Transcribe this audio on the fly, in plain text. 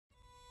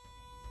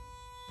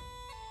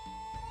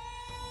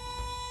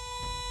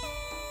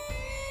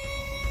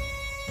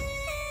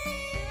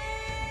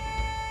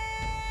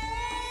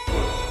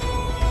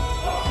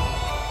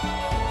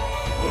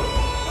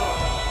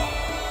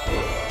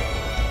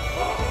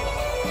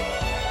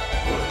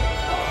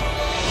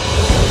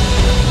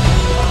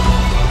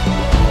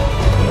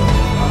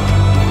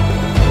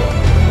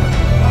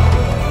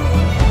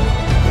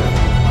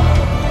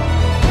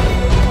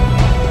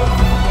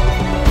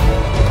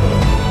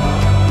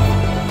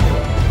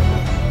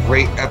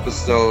great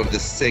episode, The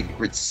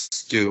Sacred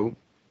Stew.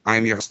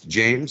 I'm your host,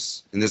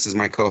 James, and this is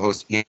my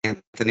co-host,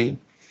 Anthony.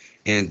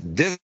 And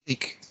this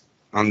week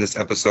on this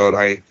episode,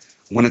 I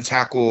want to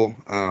tackle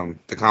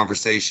the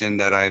conversation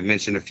that I've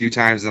mentioned a few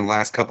times in the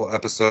last couple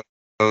episodes.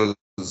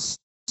 Is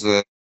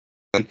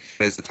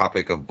the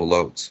topic of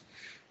bloat,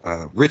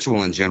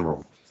 ritual in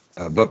general.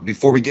 But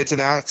before we get to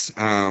that,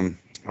 I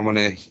want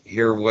to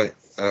hear what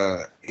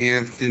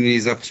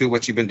Anthony's up to,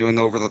 what you've been doing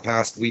over the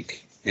past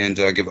week, and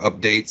give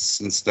updates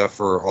and stuff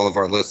for all of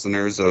our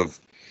listeners of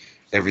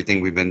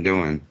everything we've been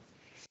doing.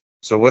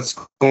 So what's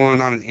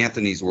going on in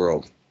Anthony's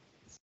world?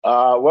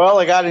 Well,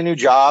 I got a new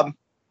job,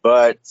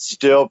 but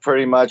still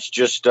pretty much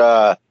just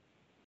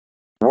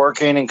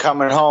working and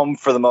coming home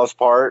for the most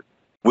part.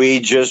 We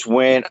just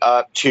went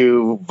up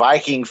to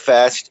Viking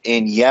Fest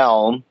in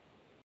Yelm.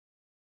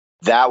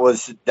 That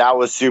was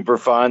super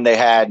fun. They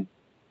had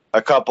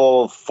a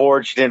couple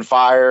Forged in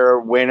Fire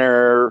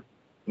winners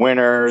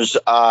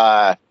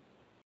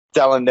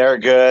selling their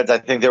goods. I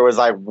think there was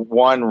like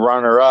one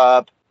runner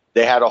up.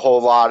 They had a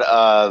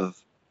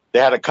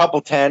couple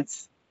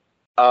tents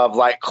of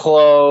like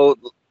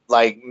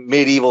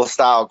medieval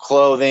style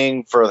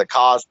clothing for the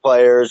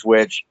cosplayers,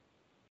 which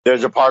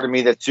there's a part of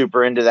me that's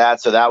super into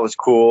that. So that was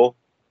cool.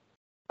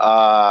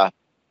 So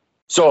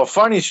a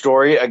funny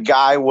story, a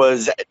guy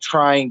was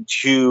trying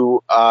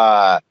to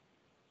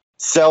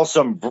sell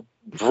some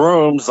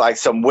brooms, like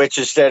some witch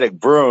aesthetic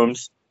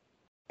brooms.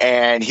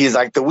 And he's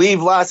like, the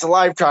weave lasts a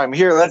lifetime.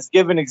 Here, let's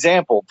give an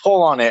example.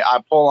 Pull on it. I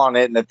pull on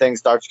it, and the thing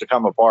starts to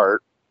come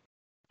apart.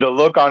 The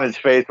look on his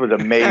face was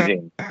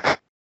amazing.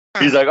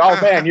 He's like, oh,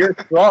 man, you're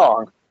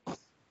strong.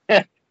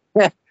 Yeah,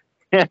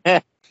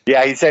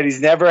 he said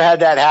he's never had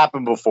that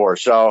happen before.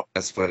 So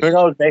That's funny. who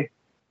knows?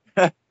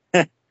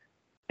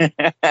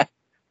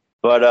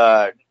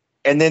 But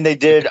and then they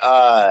did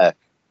the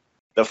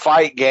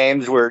fight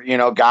games where,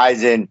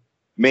 guys in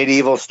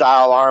medieval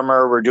style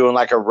armor were doing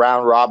like a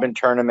round robin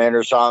tournament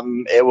or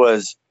something.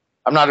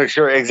 I'm not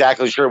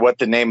exactly sure what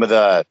the name of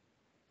the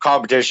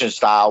competition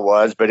style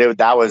was, but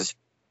that was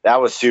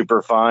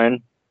super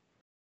fun.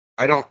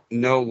 I don't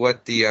know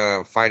what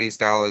the fighting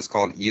style is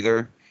called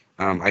either.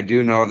 I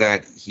do know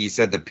that he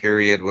said the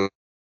period was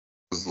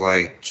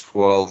like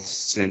 12th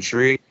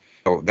century.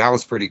 So that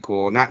was pretty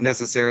cool. Not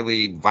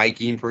necessarily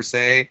Viking per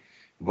se,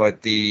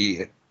 but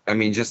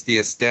just the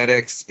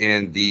aesthetics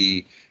and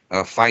the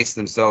fights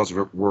themselves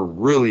were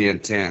really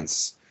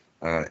intense.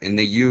 And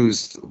they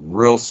used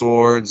real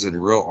swords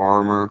and real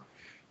armor.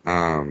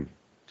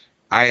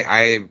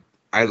 I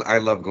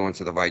love going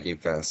to the Viking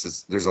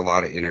Fest. There's a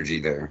lot of energy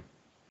there.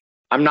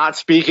 I'm not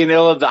speaking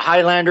ill of the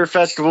Highlander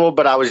Festival,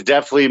 but I was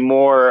definitely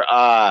more.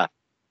 I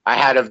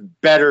had a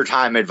better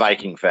time at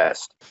Viking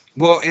Fest.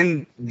 Well,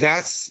 and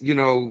that's,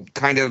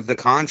 kind of the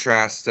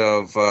contrast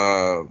of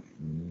the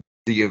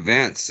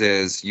events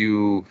is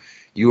you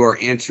are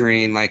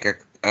entering like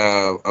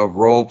a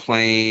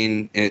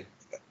role-playing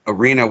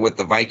arena with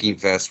the Viking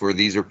Fest, where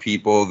these are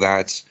people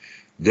that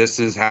this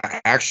is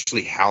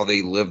actually how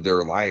they live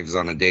their lives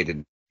on a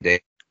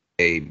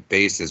day-to-day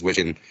basis, which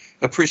I can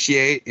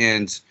appreciate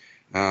and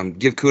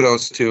give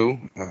kudos to,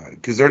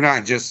 because they're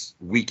not just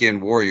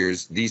weekend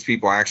warriors. These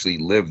people actually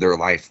live their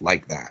life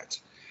like that,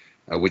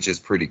 which is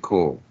pretty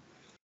cool.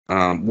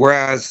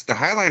 Whereas the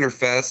Highlander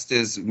Fest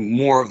is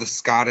more of the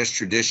Scottish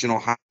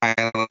traditional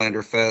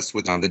Highlander Fest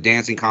with the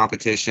dancing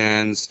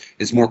competitions.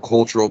 It's more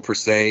cultural per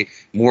se,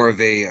 more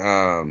of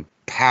a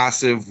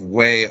passive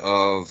way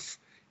of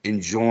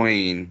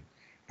enjoying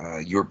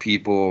your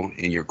people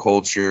and your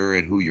culture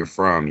and who you're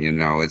from.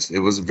 It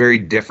was very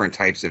different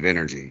types of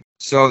energy.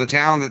 So the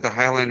town that the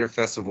Highlander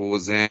Festival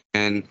was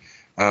in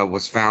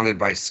was founded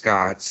by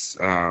Scots,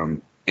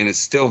 and it's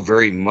still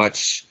very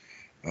much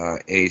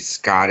a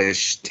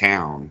Scottish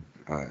town.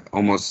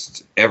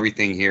 Almost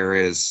everything here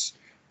is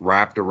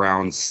wrapped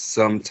around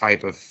some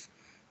type of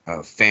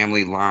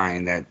family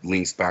line that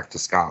links back to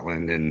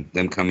Scotland and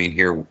them coming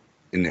here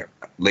in the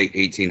late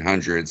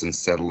 1800s and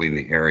settling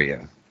the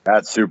area.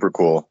 That's super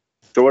cool.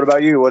 So what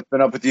about you? What's been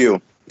up with you?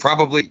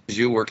 Probably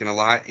you working a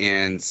lot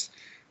and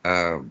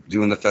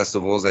doing the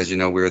festivals. As you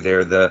know, we were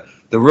there. The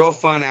real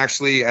fun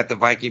actually at the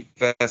Viking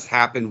Fest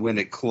happened when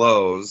it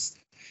closed.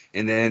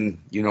 And then,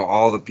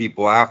 all the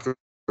people afterwards,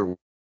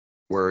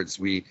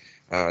 they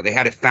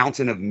had a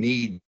fountain of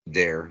mead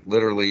there.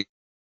 Literally,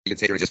 you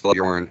could just fill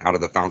your out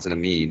of the fountain of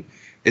mead.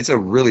 It's a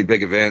really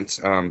big event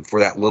for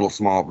that little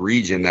small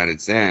region that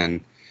it's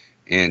in.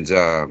 And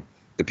the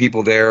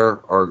people there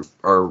are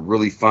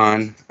really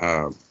fun.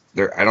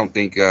 I don't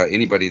think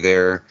anybody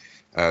there,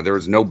 there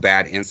was no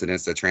bad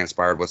incidents that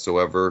transpired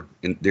whatsoever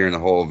during the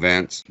whole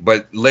event.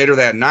 But later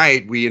that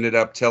night, we ended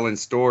up telling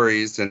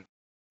stories, and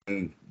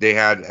they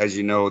had, as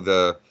you know,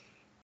 the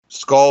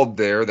Skald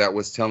there that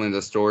was telling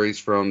the stories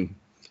from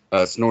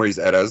Snorri's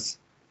Eddas,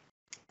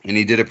 and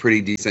he did a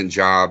pretty decent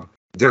job.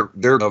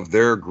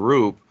 Their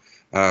group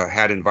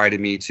had invited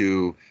me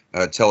to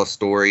tell a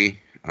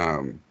story,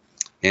 and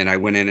I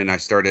went in and I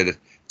started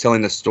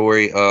telling the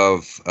story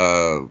of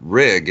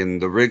Rig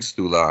and the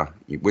Rigstula,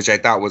 which I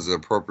thought was an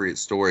appropriate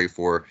story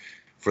for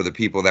for the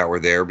people that were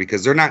there,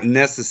 because they're not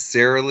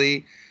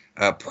necessarily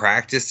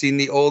practicing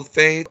the old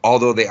faith,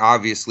 although they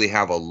obviously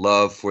have a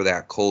love for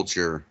that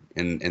culture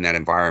in that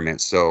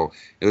environment. So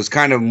it was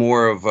kind of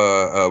more of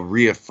a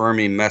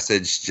reaffirming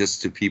message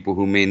just to people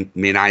who may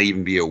not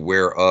even be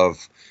aware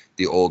of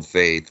the old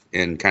faith,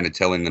 and kind of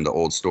telling them the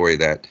old story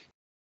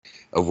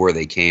of where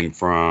they came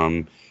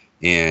from,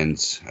 and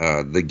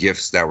the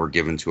gifts that were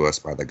given to us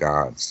by the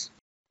gods.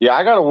 Yeah,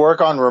 I got to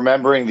work on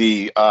remembering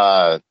the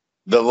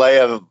lay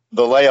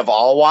of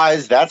all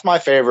wise. That's my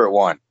favorite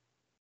one.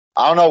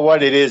 I don't know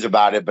what it is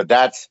about it, but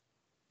that's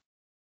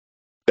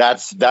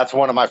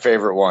one of my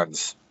favorite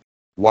ones.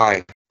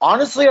 Why?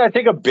 Honestly, I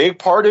think a big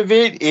part of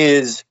it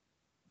is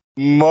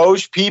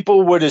most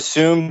people would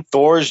assume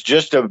Thor's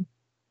just a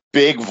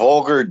big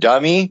vulgar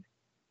dummy,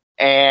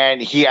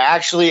 and he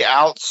actually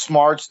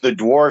outsmarts the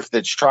dwarf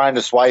that's trying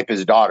to swipe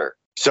his daughter.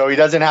 So he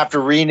doesn't have to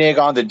renege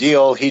on the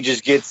deal. He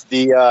just gets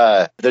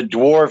the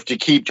dwarf to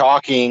keep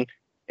talking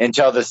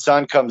until the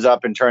sun comes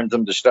up and turns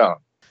him to stone.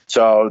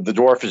 So the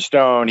dwarf is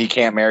stone. He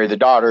can't marry the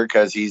daughter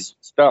because he's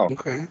stone.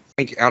 Okay. I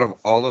think out of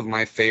all of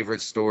my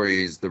favorite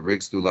stories, the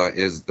Rigstula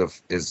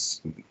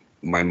is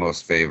my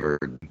most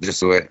favorite. Just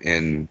so it,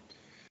 and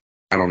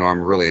I don't know,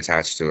 I'm really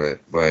attached to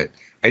it. But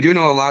I do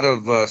know a lot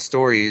of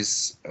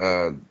stories.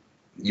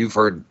 You've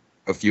heard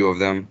a few of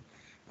them.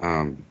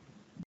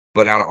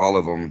 But out of all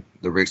of them,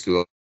 the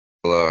Rigstula,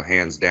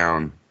 hands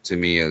down, to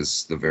me,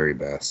 is the very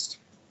best.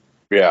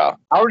 Yeah,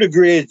 I would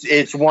agree.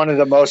 It's one of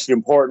the most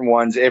important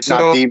ones, if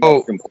not the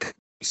most important.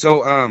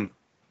 So,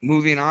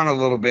 moving on a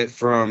little bit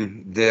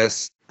from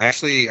this,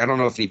 actually, I don't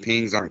know if any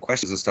pings on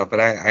questions and stuff, but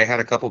I had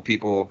a couple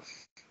people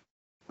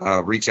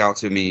reach out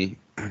to me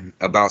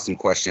about some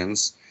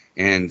questions.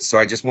 And so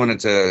I just wanted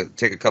to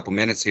take a couple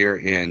minutes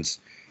here and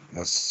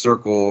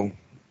circle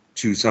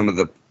to some of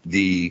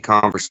the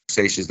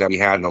conversations that we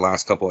had in the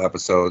last couple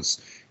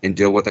episodes and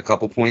deal with a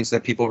couple points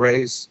that people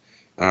raise,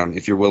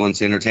 if you're willing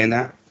to entertain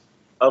that.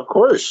 Of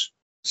course.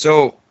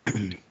 So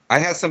I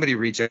had somebody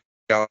reach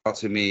out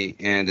to me,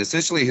 and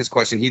essentially his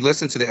question, he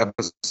listened to the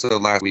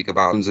episode last week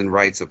about and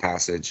rites of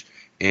passage,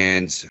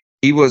 and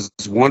he was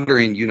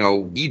wondering,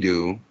 we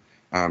do,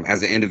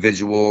 as an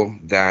individual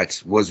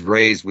that was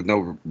raised with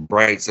no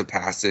rites of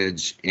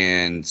passage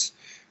and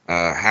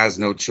has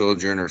no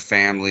children or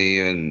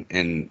family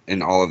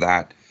and all of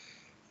that.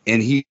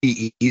 And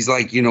he's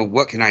like,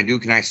 what can I do?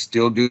 Can I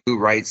still do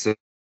rites of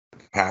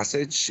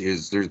passage?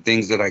 Is there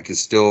things that I can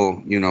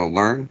still,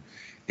 learn?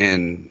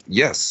 And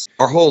yes,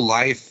 our whole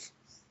life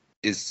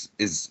is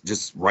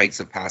just rites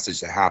of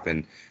passage that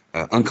happen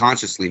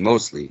unconsciously,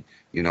 mostly.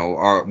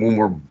 When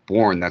we're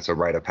born, that's a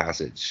rite of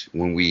passage.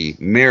 When we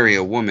marry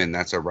a woman,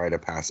 that's a rite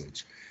of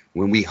passage.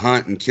 When we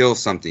hunt and kill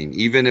something,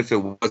 even if it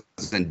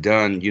wasn't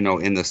done,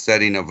 in the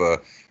setting of a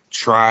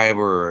tribe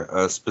or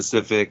a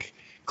specific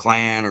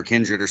clan or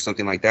kindred or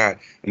something like that.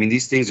 I mean,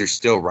 these things are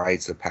still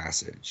rites of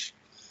passage.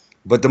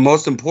 But the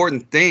most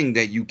important thing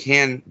that you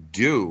can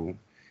do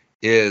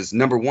is,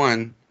 number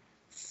one,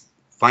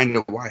 find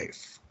a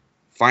wife,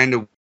 find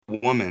a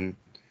woman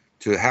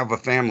to have a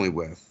family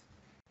with,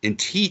 and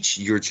teach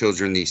your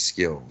children these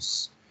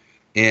skills.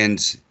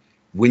 And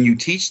when you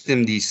teach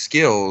them these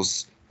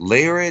skills,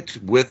 layer it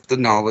with the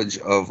knowledge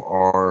of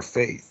our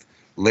faith,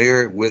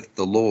 layer it with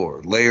the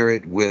Lord, layer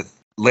it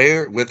with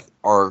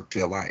our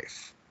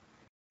life.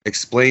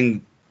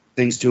 Explain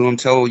things to them,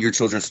 tell your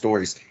children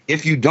stories.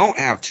 If you don't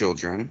have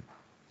children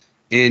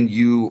and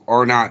you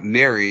are not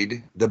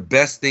married, the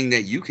best thing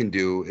that you can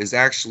do is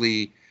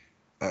actually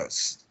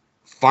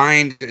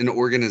find an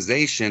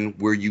organization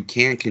where you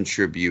can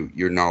contribute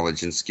your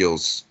knowledge and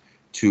skills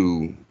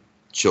to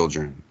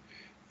children,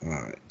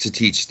 to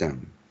teach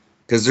them.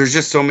 Because there's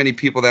just so many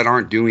people that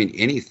aren't doing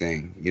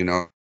anything,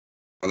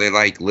 They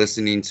like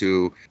listening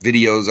to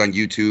videos on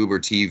YouTube or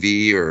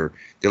TV, or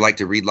they like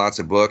to read lots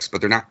of books, but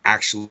they're not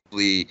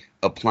actually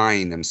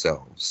applying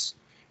themselves.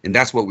 And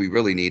that's what we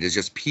really need, is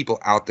just people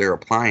out there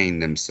applying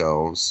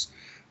themselves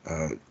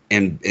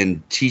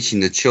and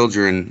teaching the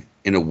children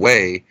in a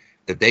way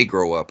that they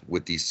grow up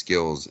with these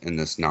skills and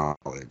this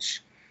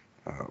knowledge.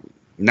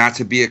 Not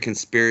to be a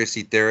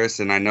conspiracy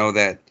theorist, and I know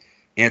that,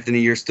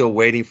 Anthony, you're still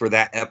waiting for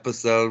that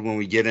episode when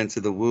we get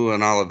into the woo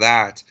and all of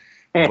that.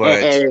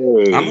 But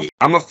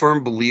I'm a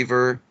firm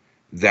believer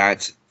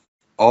that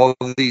all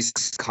of these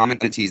common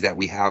entities that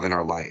we have in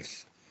our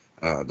life,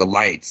 the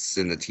lights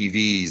and the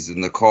TVs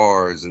and the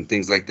cars and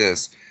things like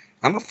this,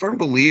 I'm a firm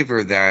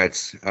believer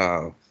that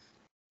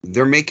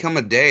there may come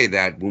a day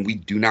that when we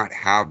do not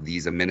have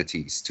these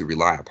amenities to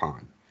rely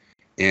upon.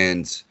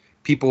 And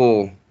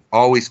people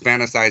always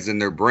fantasize in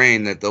their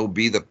brain that they'll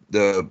be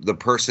the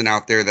person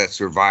out there that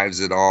survives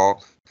it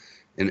all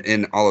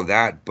and all of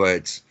that.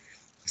 But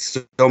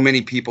so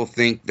many people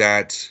think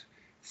that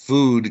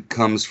food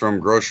comes from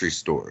grocery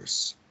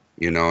stores,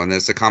 and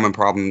that's a common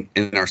problem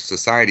in our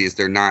society, is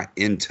they're not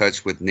in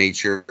touch with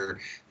nature.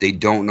 They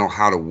don't know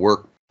how to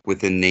work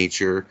within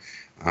nature.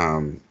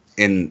 And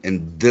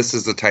this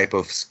is the type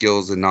of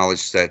skills and knowledge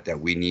set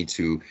that we need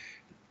to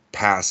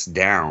pass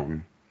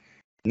down,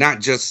 not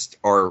just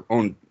our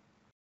own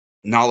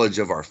knowledge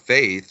of our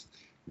faith,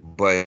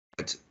 but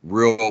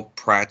real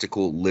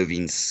practical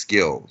living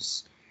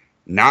skills,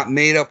 not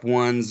made up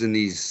ones in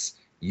these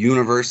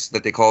universe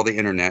that they call the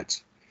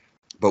internet,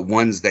 but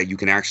ones that you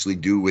can actually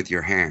do with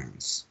your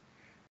hands,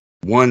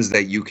 ones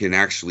that you can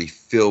actually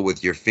feel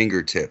with your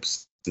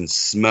fingertips and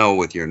smell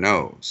with your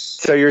nose.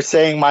 So you're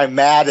saying my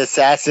mad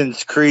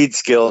Assassin's Creed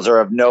skills are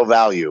of no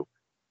value?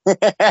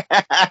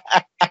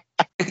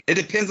 It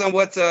depends on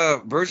what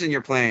version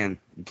you're playing.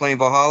 You playing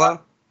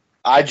Valhalla?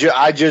 I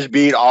just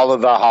beat all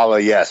of Valhalla.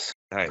 Yes,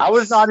 Nice. I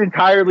was not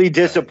entirely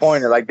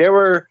disappointed. Nice. Like there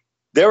was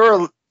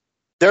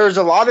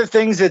a lot of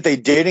things that they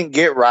didn't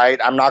get right.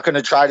 I'm not going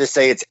to try to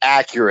say it's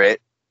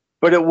accurate,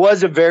 but it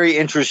was a very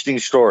interesting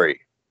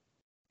story.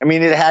 I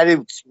mean, it had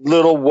its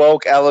little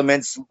woke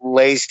elements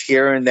laced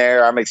here and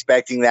there. I'm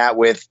expecting that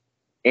with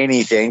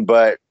anything,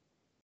 but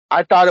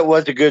I thought it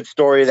was a good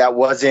story that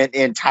wasn't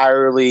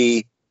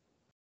entirely.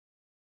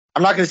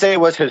 I'm not going to say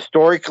it was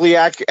historically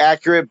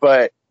accurate,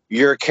 but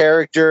your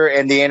character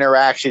and the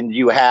interactions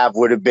you have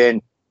would have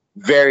been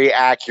very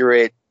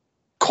accurate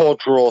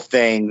cultural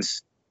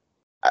things.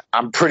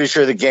 I'm pretty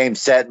sure the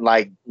game's set in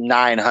like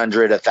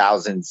 900,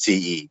 1000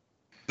 CE.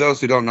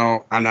 Those who don't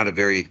know, I'm not a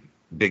very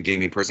big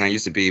gaming person. I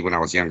used to be when I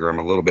was younger. I'm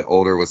a little bit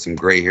older with some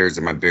gray hairs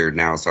in my beard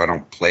now, so I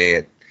don't play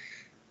it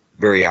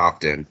very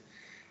often.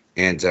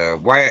 And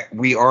why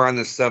we are on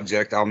this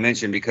subject, I'll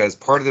mention, because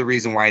part of the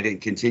reason why I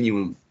didn't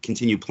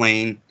continue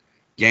playing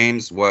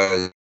games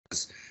was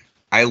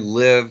I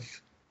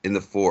live in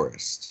the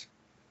forest.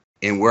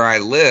 And where I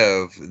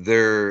live,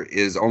 there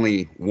is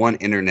only one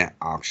internet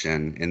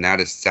option, and that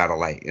is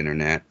satellite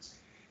internet.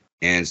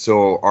 And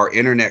so our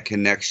internet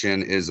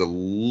connection is a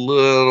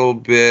little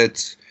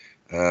bit,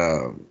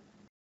 it's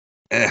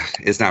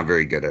not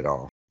very good at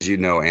all, as you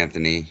know,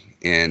 Anthony.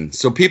 And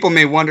so people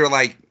may wonder,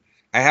 like,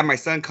 I had my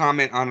son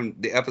comment on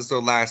the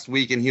episode last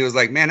week, and he was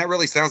like, man, that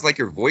really sounds like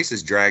your voice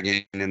is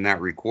dragging in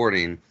that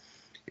recording.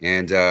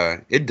 And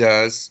it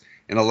does.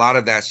 And a lot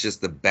of that's just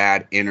the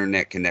bad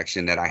internet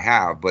connection that I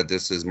have. But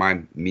this is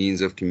my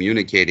means of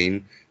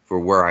communicating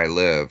for where I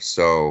live.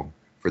 So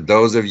for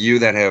those of you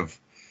that have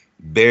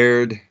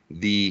bared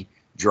the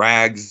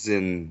drags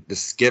and the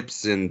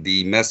skips and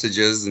the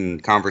messages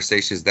and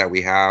conversations that we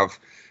have,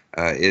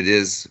 it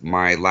is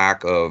my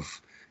lack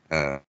of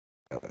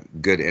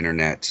good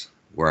internet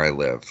where I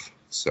live.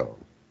 So,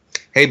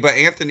 hey, but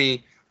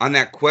Anthony, on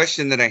that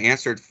question that I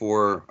answered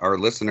for our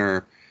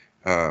listener,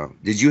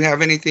 did you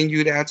have anything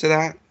you'd add to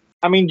that?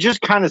 I mean, just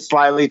kind of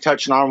slightly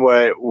touching on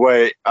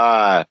what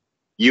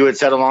you had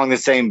said along the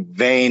same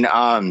vein.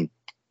 I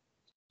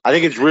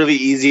think it's really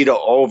easy to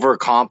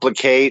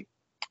overcomplicate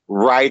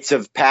rites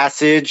of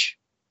passage.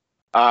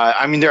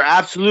 I mean, they're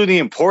absolutely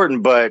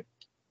important, but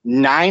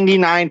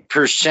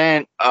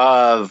 99%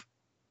 of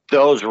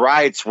those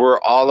rites were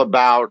all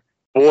about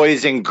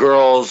boys and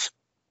girls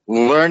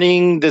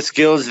learning the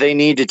skills they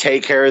need to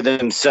take care of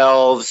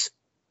themselves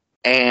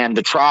and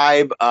the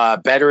tribe,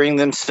 bettering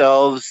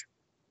themselves.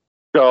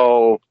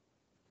 So,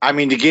 I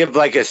mean, to give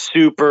like a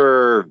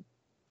super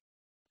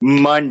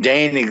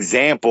mundane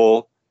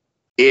example,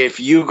 if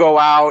you go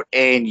out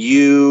and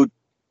you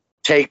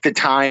take the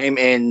time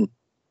and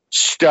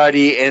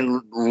study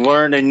and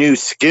learn a new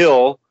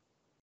skill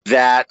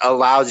that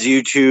allows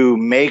you to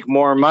make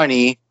more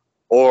money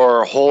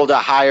or hold a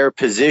higher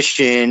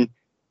position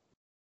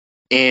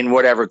in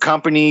whatever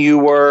company you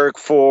work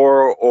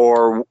for,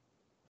 or,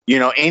 you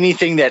know,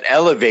 anything that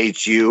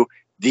elevates you,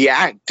 the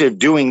act of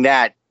doing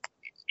that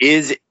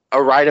is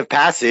a rite of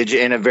passage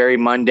in a very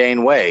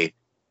mundane way.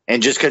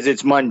 And just because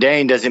it's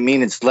mundane doesn't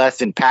mean it's less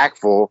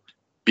impactful,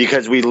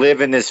 because we live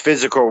in this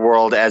physical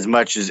world as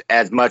much as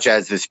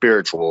the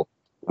spiritual.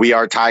 We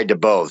are tied to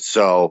both.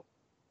 So,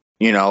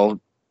 you know,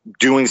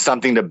 doing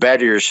something to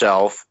better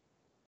yourself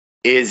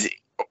is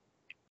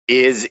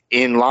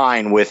in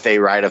line with a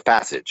rite of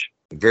passage.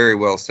 Very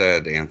well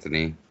said,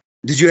 Anthony.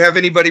 Did you have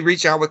anybody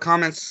reach out with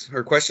comments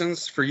or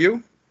questions for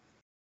you?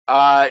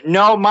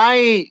 No,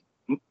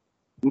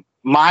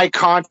 my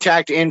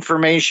contact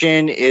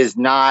information is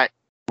not,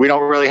 we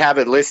don't really have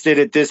it listed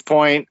at this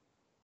point.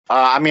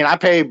 I mean, I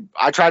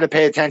try to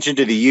pay attention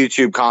to the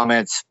YouTube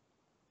comments,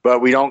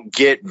 but we don't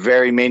get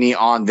very many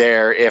on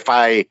there.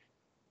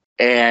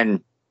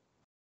 And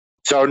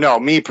so no,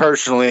 me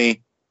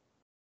personally,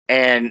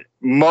 and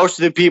most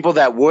of the people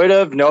that would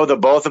have know the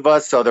both of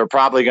us, so they're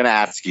probably going to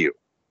ask you.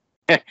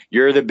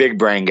 You're the big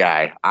brain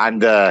guy. I'm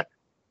the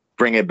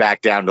bring it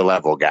back down to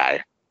level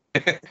guy.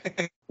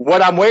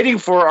 What I'm waiting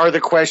for are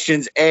the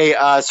questions.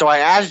 So I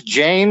asked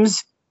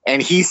James,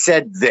 and he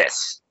said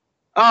this.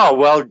 Oh,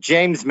 well,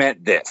 James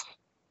meant this.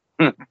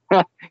 You're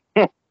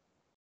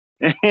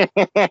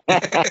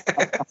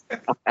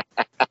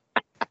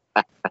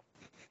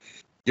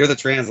the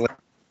translator.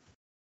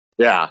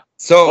 Yeah.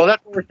 So well,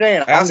 that's what we're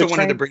saying. I also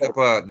wanted to bring up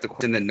the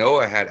question that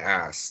Noah had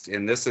asked,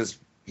 and this is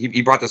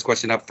he brought this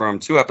question up from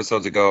 2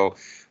 episodes ago,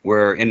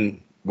 where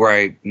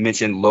I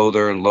mentioned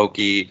Lothar and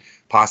Loki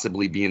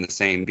possibly being the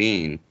same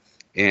being,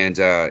 and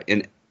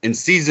in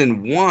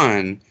season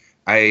 1,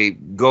 I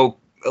go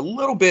a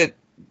little bit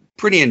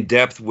pretty in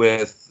depth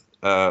with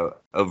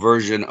a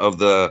version of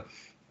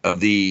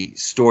the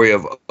story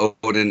of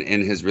Odin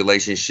and his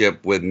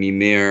relationship with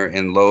Mimir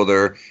and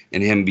Lothar,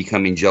 and him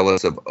becoming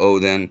jealous of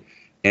Odin.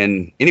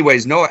 And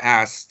anyways, Noah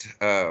asked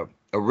a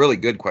really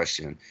good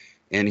question,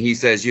 and he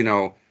says,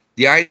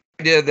 the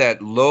idea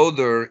that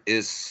Lothar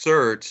is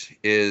Surt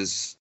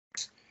is,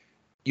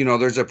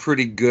 there's a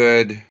pretty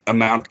good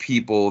amount of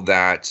people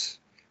that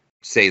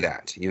say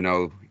that,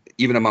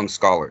 even among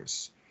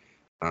scholars.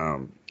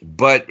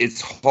 But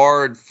it's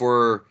hard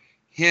for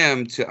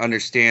him to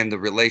understand the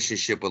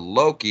relationship with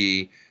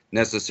Loki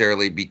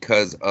necessarily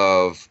because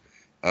of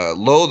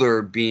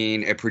Lothar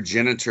being a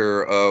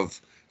progenitor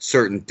of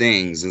certain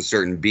things and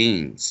certain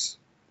beings,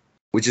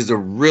 which is a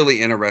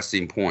really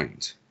interesting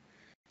point.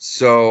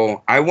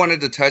 So I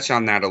wanted to touch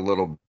on that a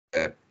little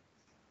bit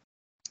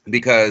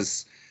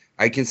because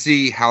I can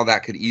see how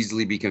that could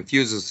easily be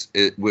confused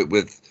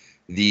with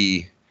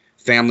the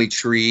family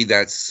tree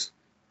that's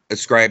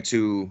ascribed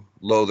to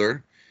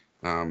Lothar,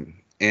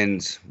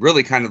 and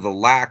really kind of the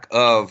lack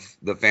of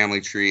the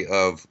family tree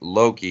of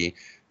Loki.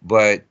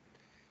 But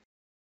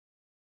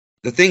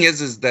the thing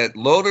is that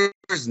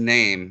Lothar's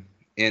name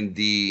in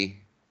the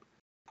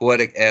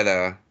Poetic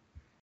Edda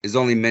is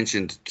only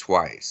mentioned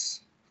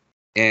twice.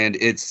 And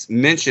it's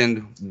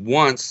mentioned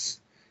once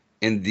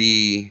in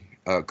the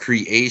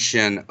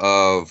creation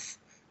of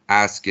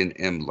Ask and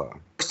Imla.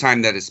 First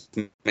time that it's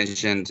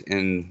mentioned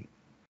in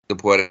the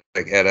Poetic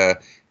Edda,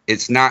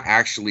 it's not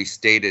actually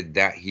stated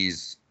that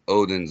he's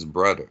Odin's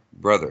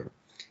brother.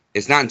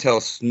 It's not until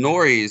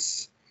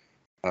Snorri's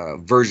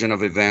version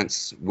of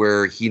events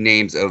where he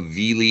names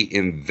Avili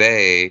and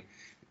Ve,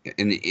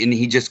 and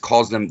he just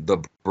calls them the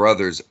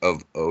brothers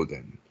of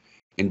Odin,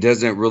 and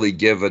doesn't really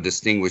give a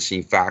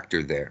distinguishing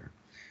factor there.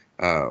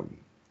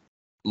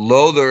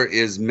 Lothar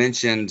is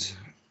mentioned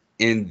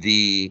in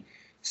the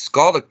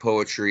skaldic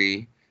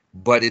poetry,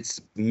 but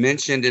it's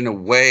mentioned in a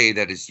way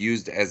that is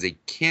used as a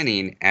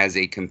kenning, as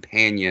a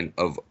companion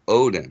of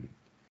Odin.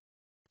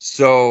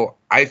 So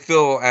I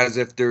feel as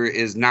if there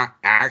is not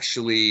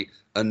actually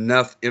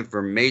enough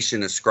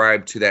information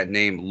ascribed to that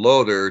name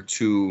Lothar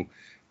to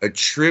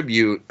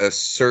attribute a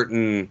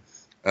certain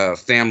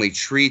family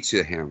tree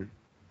to him.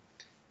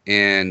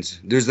 And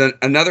there's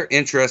another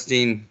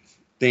interesting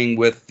thing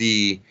with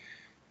the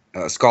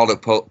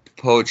skaldic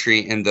poetry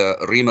in the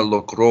Rima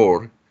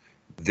Lokror.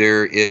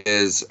 There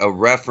is a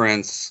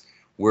reference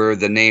where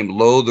the name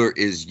Lothar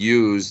is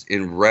used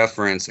in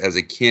reference as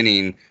a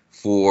kenning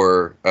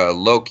for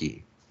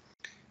Loki.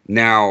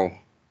 Now,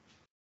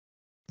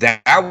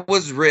 that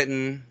was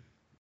written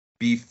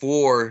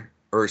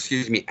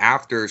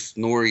after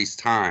Snorri's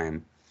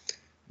time.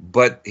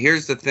 But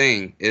here's the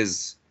thing,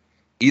 is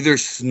either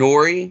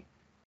Snorri,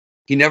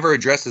 he never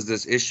addresses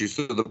this issue.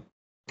 So the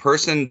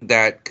person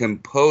that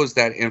composed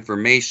that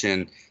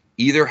information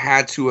either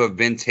had to have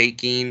been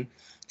taking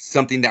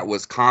something that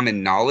was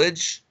common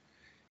knowledge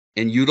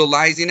and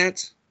utilizing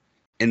it,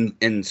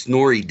 and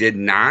Snorri did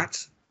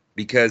not,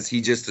 because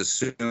he just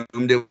assumed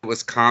it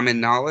was common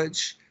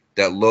knowledge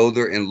that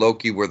Lothar and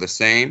Loki were the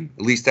same.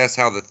 At least that's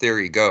how the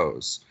theory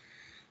goes.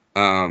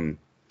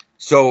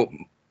 So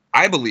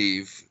I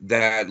believe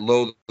that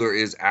Lothar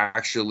is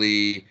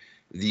actually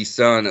the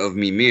son of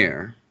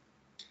Mimir,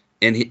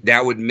 and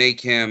that would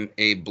make him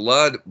a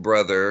blood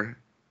brother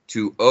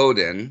to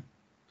Odin.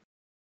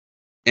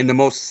 And the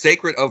most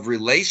sacred of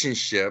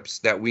relationships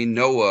that we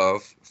know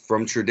of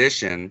from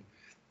tradition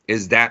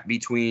is that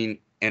between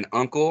an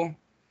uncle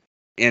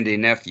and a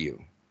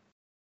nephew.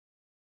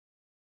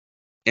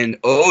 And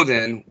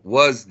Odin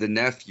was the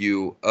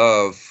nephew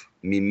of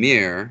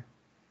Mimir,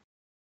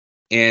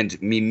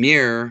 and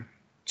Mimir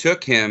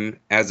took him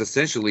as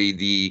essentially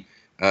the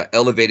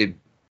elevated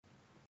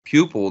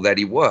pupil that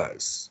he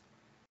was.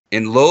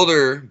 And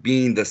Lothar,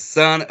 being the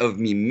son of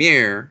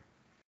Mimir,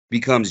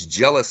 becomes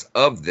jealous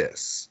of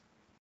this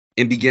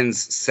and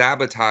begins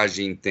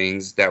sabotaging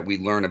things that we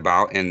learn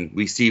about. And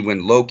we see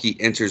when Loki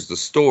enters the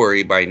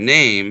story by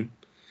name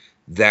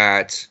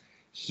that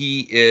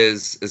he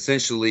is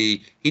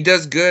essentially, he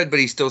does good, but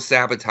he still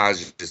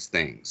sabotages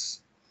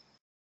things.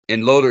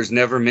 And Lothar's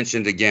never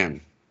mentioned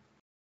again.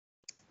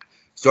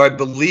 So I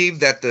believe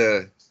that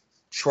the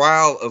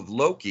trial of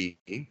Loki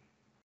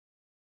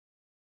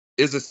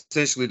is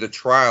essentially the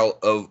trial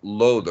of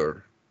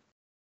Lothar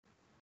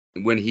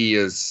when he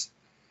is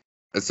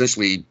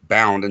essentially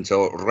bound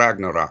until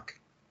Ragnarok,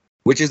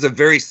 which is a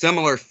very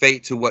similar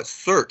fate to what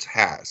Surt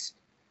has.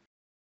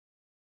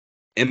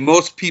 And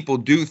most people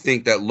do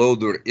think that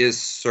Lothar is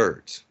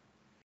Surt.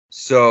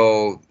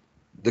 So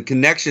the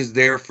connections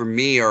there for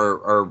me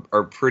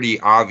are pretty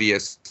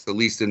obvious, at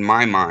least in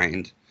my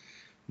mind.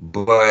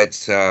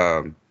 But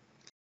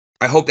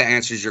I hope that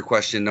answers your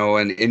question,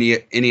 Noah, and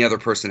any other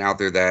person out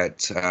there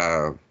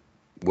that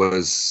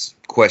was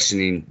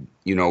questioning,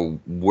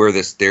 where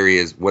this theory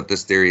is, what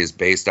this theory is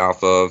based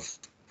off of.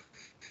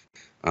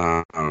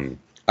 I'm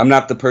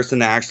not the person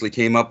that actually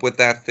came up with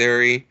that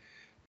theory.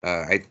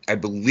 I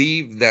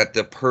believe that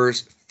the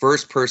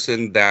first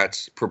person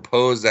that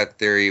proposed that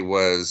theory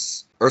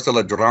was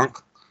Ursula Drank.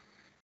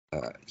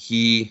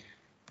 He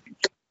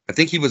I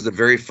think he was the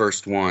very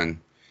first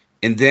one.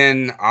 And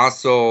then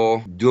also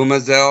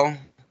Dumazel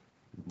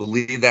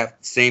believed that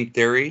same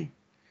theory.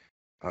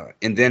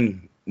 And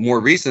then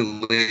more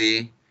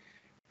recently,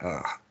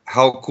 uh,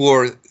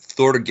 Halkur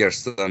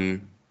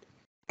Thorgerson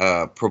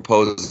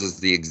proposes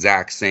the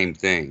exact same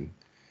thing.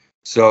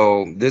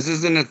 So this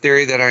isn't a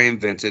theory that I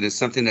invented. It's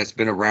something that's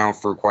been around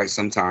for quite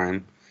some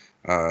time.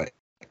 Uh,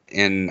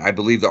 and I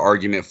believe the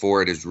argument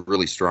for it is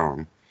really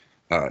strong.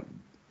 Uh,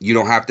 you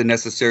don't have to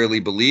necessarily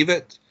believe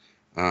it,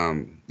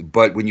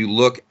 but when you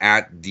look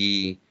at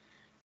the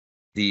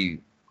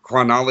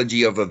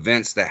chronology of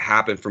events that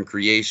happen from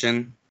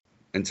creation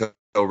until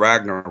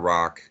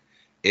Ragnarok,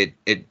 it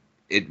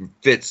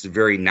fits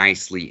very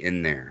nicely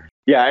in there.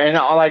 Yeah, and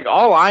like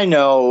all I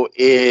know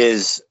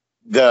is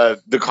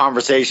the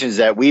conversations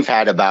that we've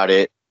had about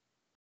it.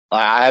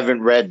 I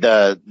haven't read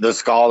the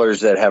scholars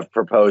that have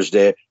proposed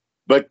it,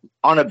 but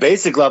on a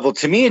basic level,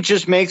 to me, it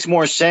just makes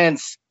more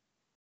sense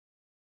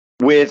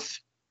with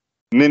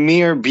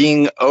Mimir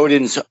being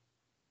Odin's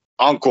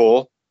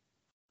uncle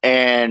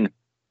and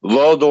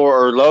Lodor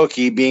or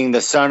Loki being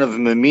the son of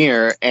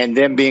Mimir and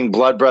them being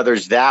blood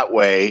brothers that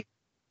way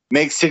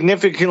makes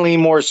significantly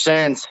more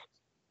sense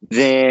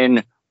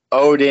than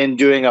Odin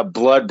doing a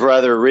blood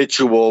brother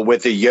ritual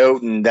with a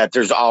Jotun that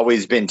there's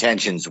always been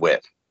tensions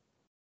with.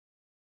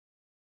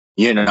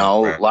 You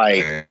know,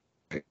 like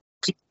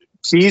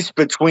peace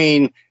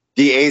between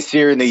the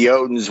Aesir and the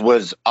Jotuns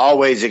was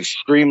always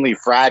extremely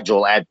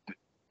fragile at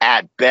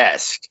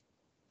best.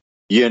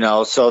 You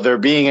know, so there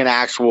being an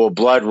actual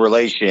blood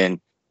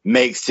relation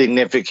makes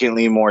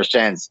significantly more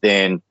sense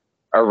than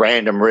a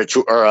random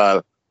ritual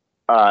or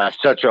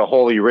such a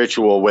holy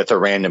ritual with a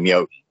random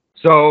Jotun.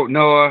 So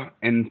Noah,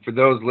 and for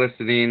those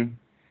listening,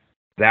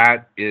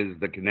 that is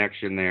the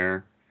connection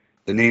there.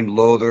 The name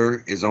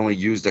Lothar is only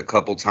used a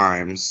couple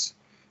times,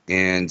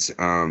 and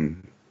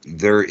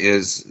there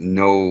is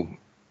no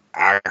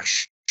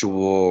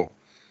actual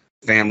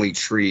family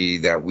tree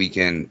that we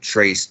can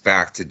trace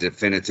back to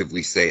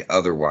definitively say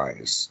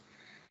otherwise.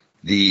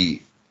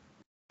 The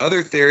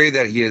other theory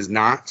that he is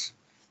not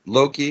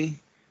Loki,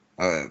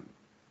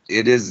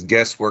 it is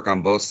guesswork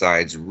on both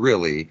sides,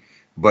 really.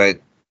 But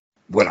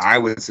what I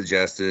would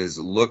suggest is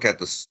look at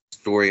the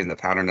story and the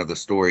pattern of the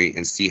story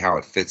and see how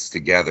it fits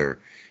together.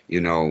 You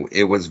know,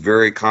 it was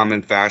very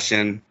common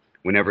fashion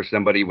whenever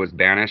somebody was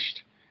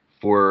banished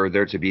for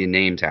there to be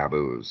name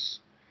taboos.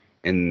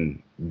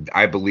 And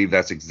I believe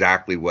that's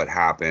exactly what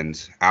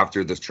happened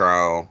after the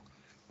trial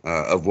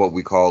of what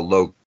we call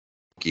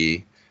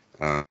Loki.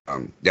 That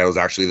was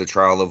actually the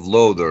trial of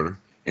Lothar,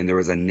 and there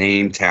was a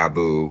name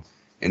taboo,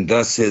 and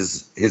thus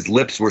his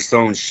lips were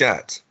sewn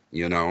shut.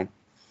 You know,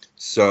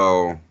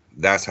 so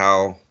that's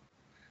how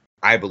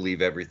I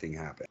believe everything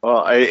happened.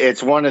 Well,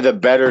 it's one of the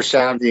better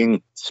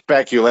sounding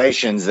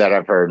speculations that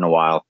I've heard in a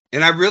while.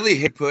 And I really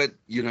hate to put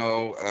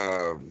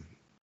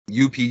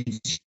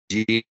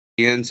UPG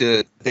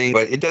into things,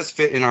 but it does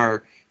fit in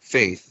our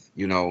faith,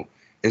 you know,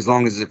 as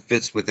long as it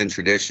fits within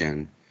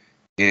tradition.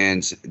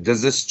 And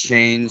does this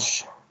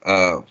change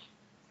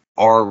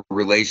our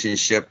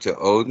relationship to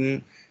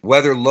Odin?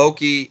 Whether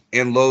Loki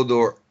and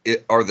Lothar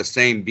are the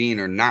same being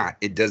or not,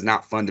 it does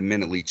not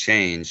fundamentally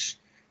change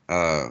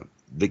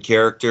the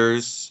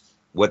characters,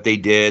 what they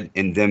did,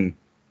 and them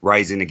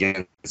rising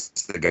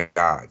against the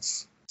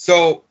gods.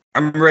 So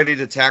I'm ready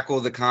to tackle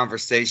the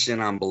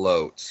conversation on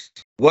bloat.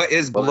 What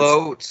is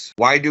bloat?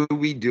 Why do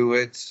we do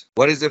it?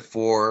 What is it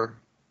for?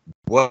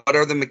 What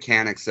are the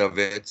mechanics of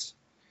it?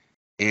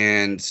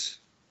 And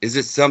is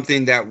it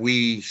something that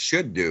we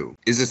should do?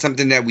 Is it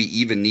something that we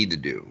even need to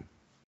do?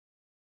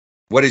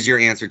 What is your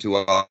answer to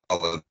all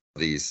of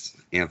these,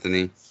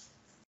 Anthony?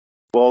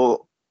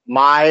 Well,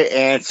 my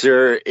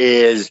answer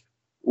is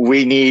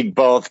we need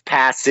both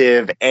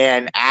passive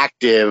and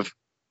active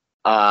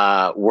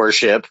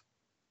worship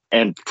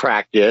and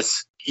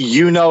practice.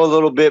 You know a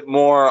little bit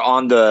more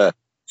on the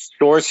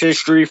source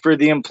history for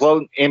the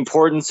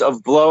importance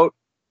of bloat.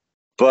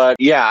 But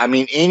yeah, I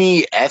mean,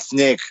 any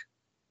ethnic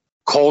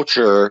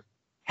culture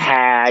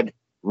had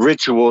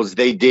rituals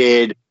they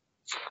did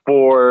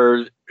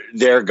for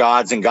their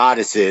gods and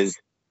goddesses,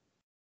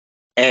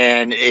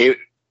 and it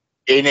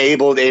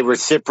enabled a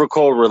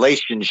reciprocal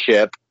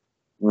relationship.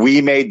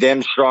 We made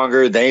them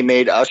stronger, they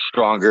made us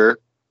stronger.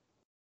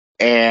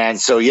 And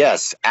so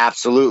yes,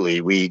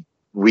 absolutely, we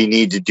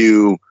need to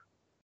do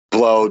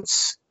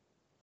bloats.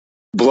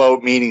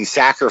 Bloat meaning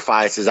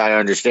sacrifice, as I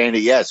understand it.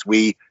 Yes,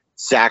 we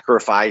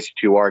sacrifice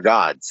to our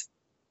gods.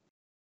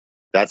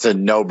 That's a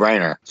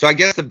no-brainer. So I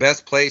guess the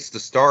best place to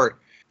start,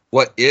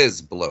 what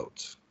is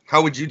bloat?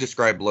 How would you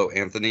describe bloat,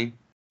 Anthony?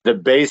 The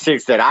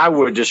basics that I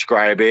would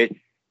describe it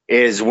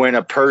is when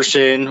a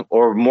person,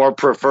 or more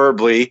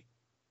preferably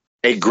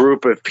a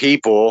group of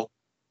people,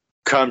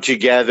 come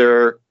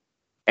together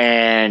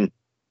and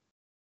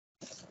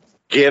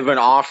give an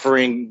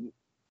offering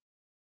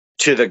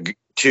to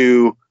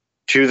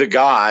the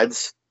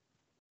gods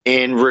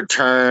in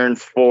return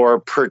for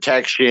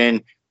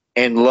protection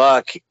and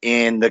luck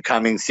in the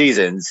coming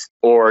seasons,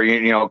 or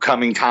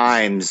coming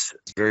times.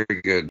 Very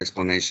good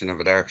explanation of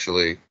it,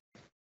 actually.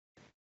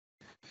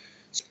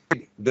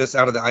 this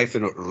out of the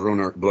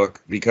Eiffelrunner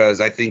book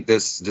because I think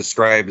this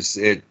describes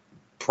it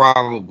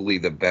probably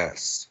the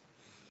best.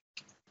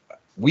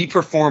 We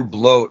perform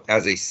Blot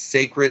as a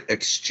sacred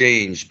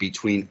exchange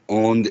between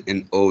Ond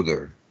and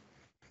Oder.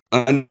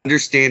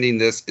 Understanding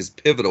this is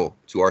pivotal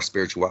to our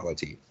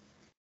spirituality.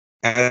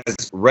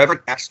 As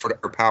reverent acts toward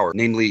our power,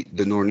 namely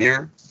the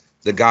Nornir,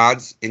 the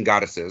gods and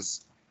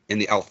goddesses,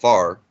 and the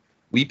Alfar,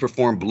 we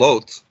perform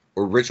Blot,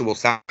 or ritual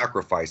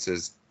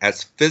sacrifices,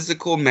 as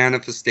physical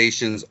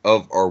manifestations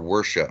of our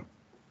worship.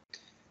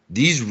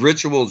 These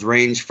rituals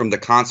range from the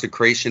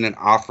consecration and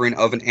offering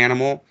of an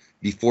animal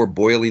before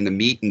boiling the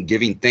meat and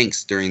giving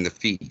thanks during the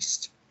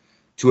feast,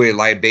 to a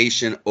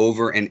libation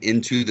over and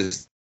into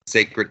the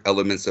sacred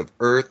elements of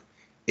earth,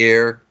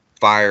 air,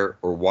 fire,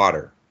 or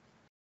water.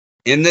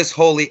 In this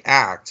holy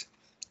act,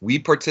 we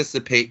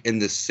participate in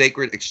the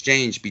sacred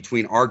exchange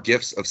between our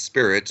gifts of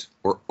spirit,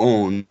 or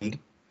Ond,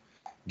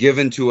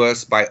 given to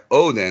us by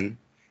Odin,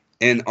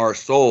 and our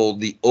soul,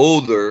 the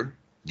Oder,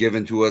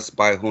 given to us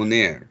by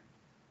Honir.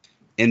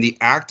 In the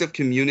act of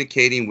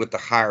communicating with the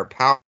higher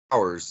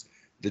powers,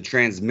 the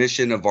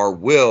transmission of our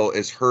will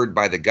is heard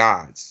by the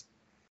gods.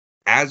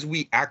 As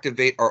we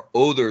activate our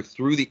Oder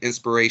through the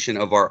inspiration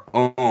of our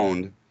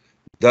own,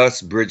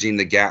 thus bridging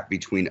the gap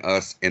between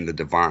us and the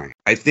divine.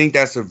 I think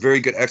that's a very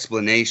good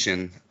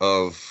explanation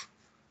of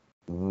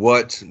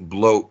what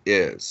Blot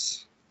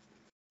is.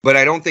 But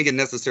I don't think it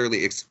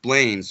necessarily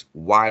explains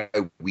why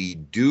we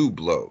do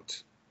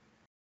Blot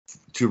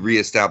to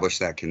reestablish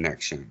that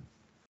connection.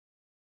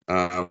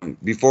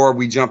 Before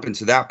we jump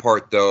into that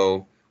part,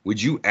 though,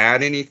 would you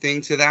add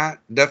anything to that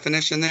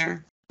definition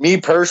there? Me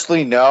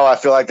personally, no. I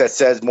feel like that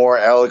says more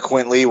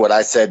eloquently what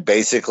I said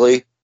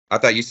basically. I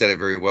thought you said it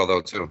very well,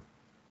 though, too.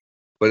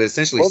 But it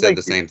essentially said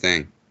the same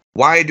thing.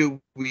 Why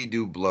do we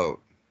do Blot?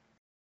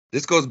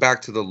 This goes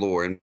back to the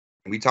lore. And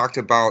we talked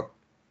about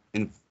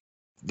in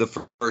the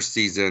first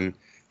season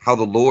how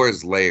the lore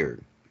is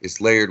layered. It's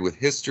layered with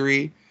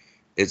history.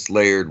 It's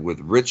layered with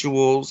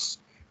rituals.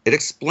 It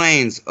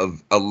explains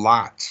a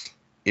lot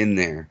in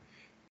there.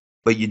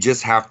 But you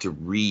just have to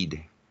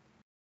read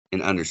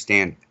and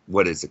understand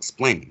what it's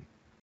explaining.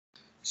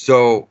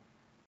 So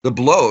the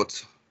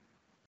Blot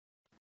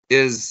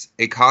is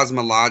a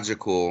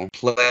cosmological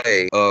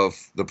play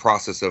of the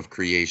process of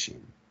creation.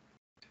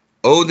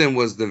 Odin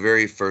was the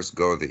very first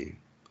Gothi,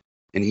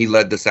 and he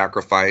led the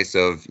sacrifice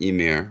of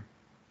Ymir.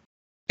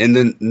 And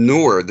then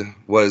Nord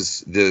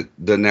was the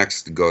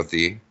next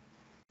Gothi,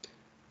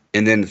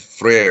 and then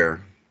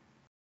Freyr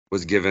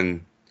was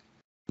given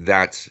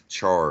that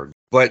charge.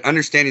 But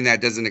understanding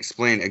that doesn't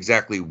explain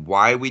exactly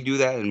why we do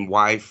that and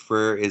why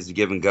Freyr is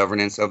given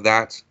governance of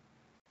that.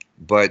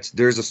 But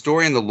there's a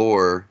story in the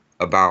lore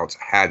about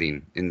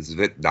Hadding in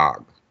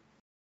Svitdag.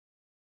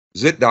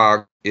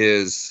 Svitdag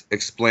is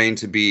explained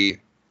to be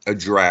a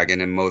dragon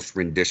in most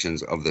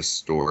renditions of the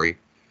story.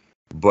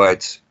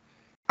 But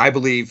I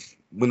believe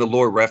when the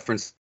lore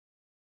references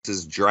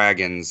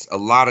dragons, a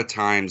lot of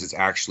times it's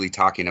actually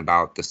talking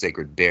about the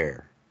sacred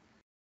bear.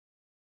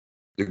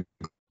 The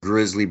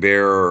grizzly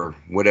bear or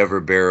whatever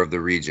bear of the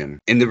region.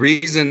 And the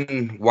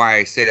reason why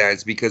I say that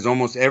is because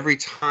almost every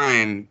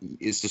time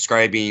it's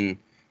describing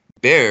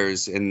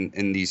bears in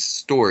these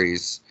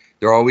stories,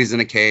 they're always in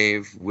a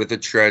cave with a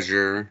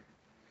treasure,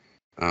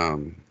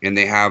 and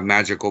they have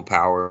magical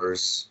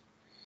powers,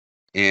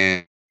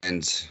 and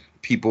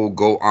people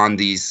go on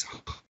these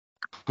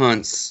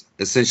hunts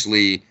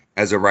essentially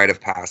as a rite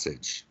of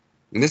passage.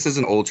 And this is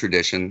an old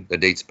tradition that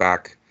dates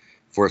back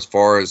for as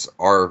far as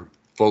our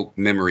folk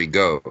memory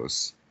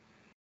goes.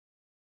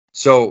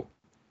 So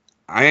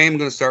I am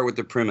going to start with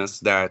the premise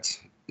that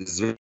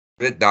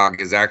Svitdag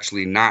is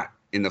actually not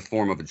in the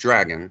form of a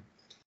dragon,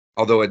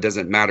 although it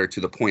doesn't matter to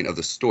the point of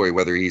the story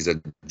whether he's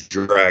a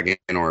dragon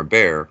or a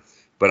bear.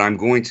 But I'm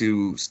going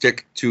to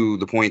stick to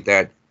the point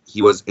that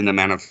he was in the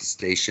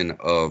manifestation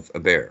of a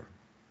bear.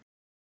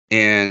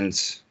 And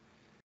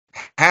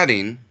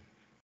Hadding,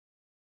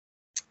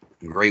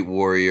 great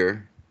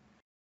warrior,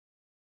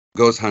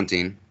 goes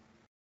hunting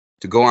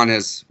to go on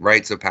his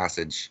rites of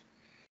passage,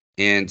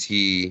 and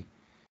he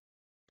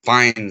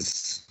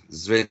finds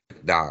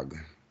Svitdag,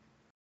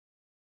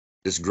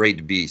 this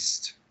great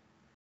beast,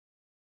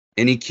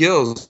 and he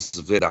kills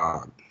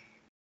Svitdag.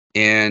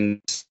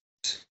 And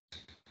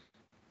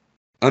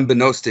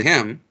unbeknownst to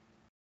him,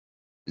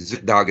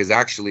 Svitdag is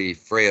actually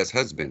Freya's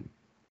husband,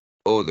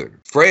 Oder.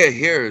 Freya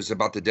hears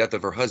about the death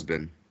of her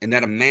husband and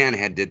that a man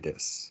had did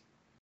this.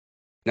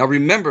 Now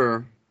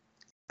remember,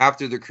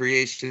 after the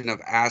creation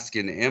of Ask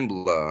and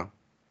Embla,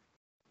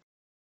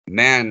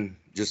 man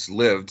just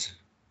lived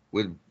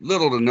with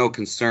little to no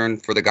concern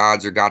for the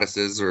gods or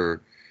goddesses,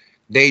 or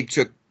they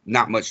took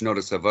not much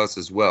notice of us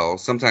as well.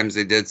 Sometimes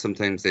they did,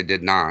 sometimes they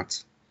did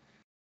not.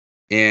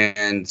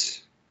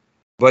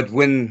 But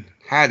when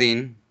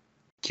Hadding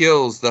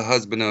kills the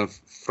husband of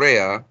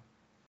Freya,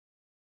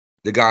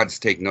 the gods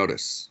take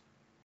notice.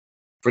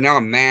 For now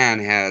a man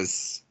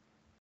has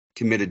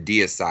committed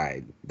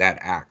deicide, that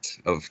act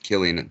of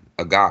killing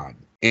a god.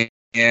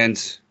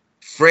 And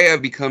Freya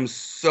becomes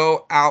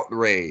so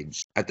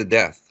outraged at the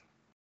death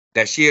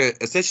that she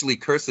essentially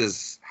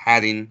curses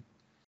Hatting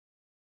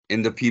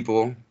and the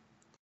people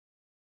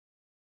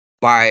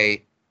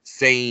by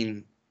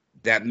saying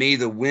that may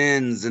the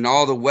winds and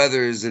all the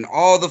weathers and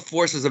all the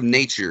forces of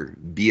nature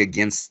be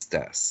against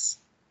us,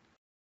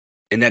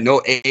 and that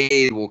no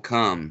aid will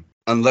come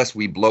unless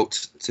we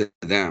bloat to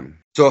them.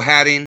 So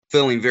Hatting,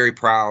 feeling very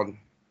proud,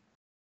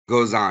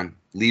 goes on,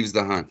 leaves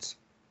the hunt.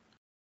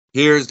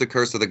 Hears the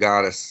curse of the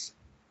goddess,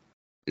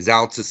 is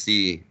out to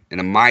sea, and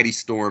a mighty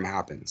storm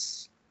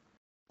happens.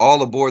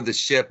 All aboard the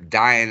ship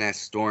die in that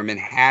storm, and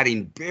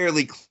Hatting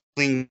barely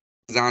clings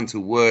onto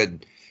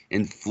wood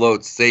and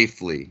floats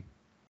safely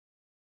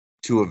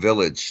to a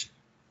village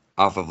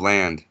off of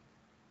land.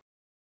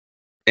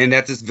 And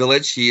at this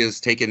village, he is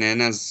taken in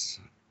as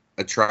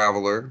a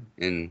traveler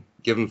and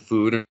given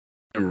food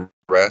and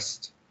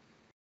rest.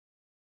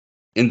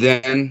 And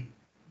then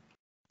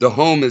the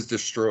home is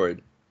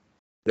destroyed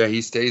that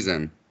he stays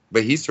in,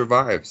 but he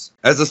survives.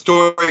 As the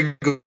story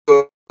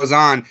goes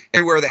on,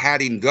 everywhere that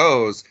Hatting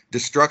goes,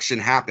 destruction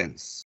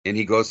happens. And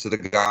he goes to the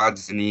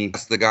gods and he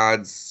asks the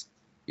gods,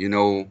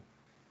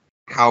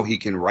 how he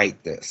can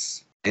right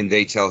this. And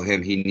they tell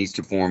him he needs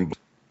to form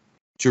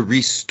to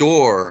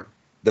restore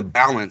the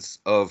balance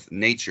of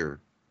nature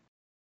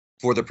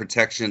for the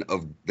protection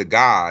of the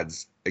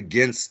gods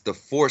against the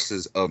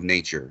forces of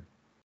nature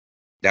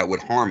that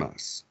would harm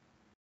us.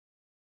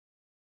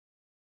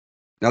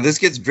 Now, this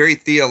gets very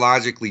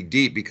theologically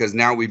deep because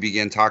now we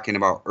begin talking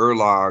about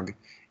Erlog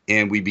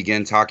and we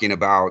begin talking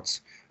about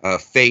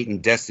fate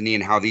and destiny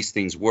and how these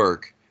things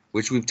work,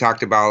 which we've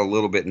talked about a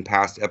little bit in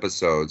past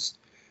episodes.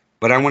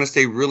 But I want to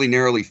stay really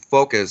narrowly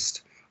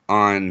focused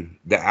on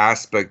the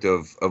aspect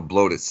of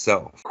Blot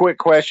itself. Quick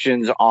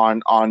questions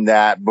on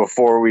that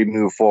before we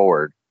move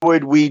forward.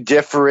 Would we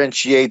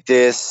differentiate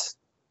this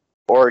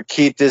or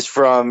keep this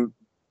from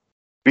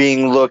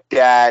being looked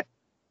at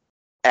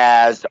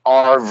as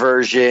our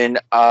version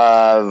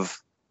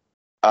of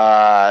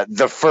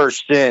the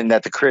first sin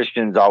that the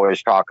Christians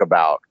always talk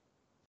about?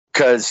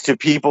 Because to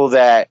people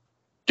that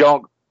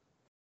don't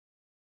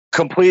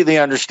completely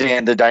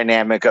understand the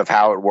dynamic of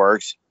how it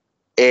works,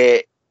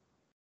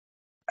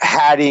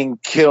 Hatting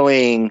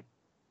killing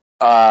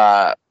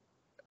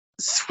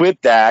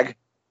Swipdag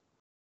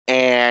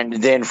and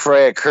then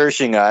Freya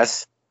cursing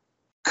us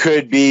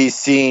could be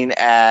seen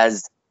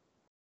as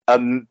a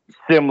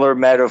similar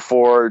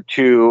metaphor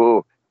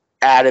to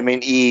Adam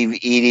and Eve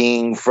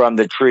eating from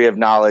the tree of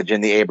knowledge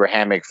in the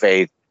Abrahamic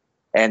faith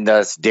and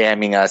thus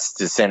damning us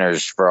to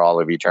sinners for all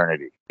of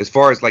eternity. As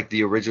far as like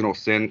the original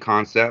sin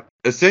concept,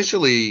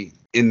 essentially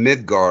in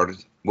Midgard,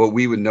 what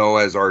we would know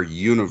as our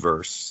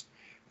universe,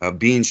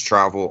 beings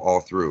travel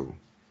all through.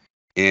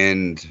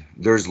 And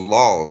there's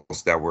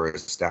laws that were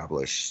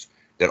established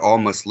that all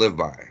must live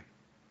by.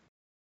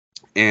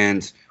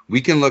 And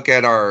we can look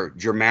at our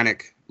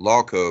Germanic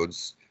law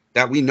codes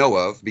that we know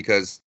of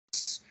because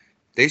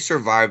they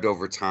survived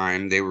over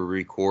time. They were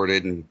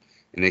recorded and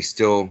they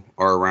still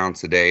are around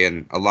today.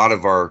 And a lot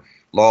of our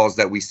laws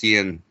that we see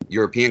in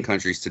European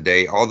countries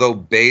today, although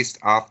based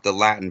off the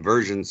Latin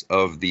versions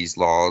of these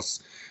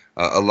laws,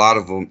 a lot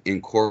of them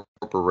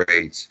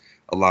incorporate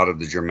a lot of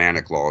the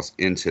Germanic laws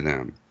into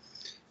them.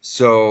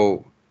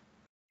 So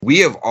we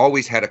have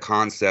always had a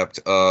concept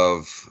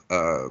of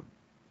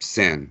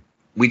sin.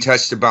 We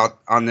touched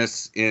on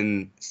this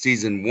in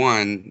season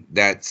 1,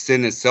 that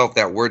sin itself,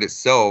 that word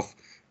itself,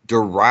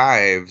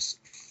 derives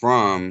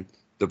from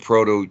the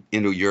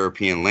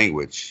Proto-Indo-European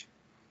language.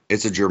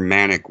 It's a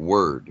Germanic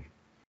word.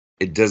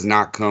 It does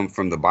not come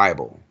from the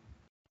Bible.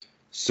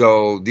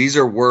 So these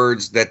are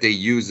words that they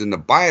use in the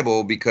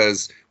Bible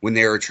because when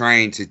they are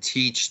trying to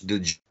teach the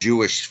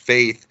Jewish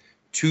faith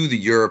to the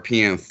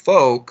European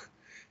folk,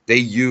 they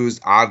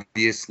used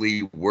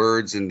obviously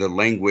words in the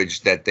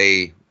language that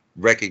they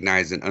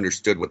recognized and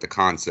understood what the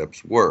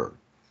concepts were.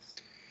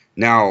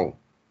 Now,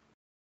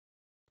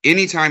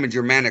 anytime in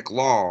Germanic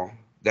law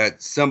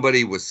that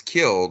somebody was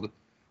killed,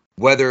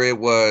 whether it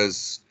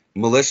was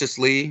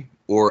maliciously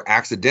or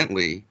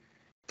accidentally,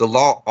 the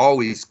law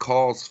always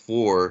calls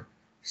for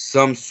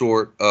some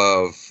sort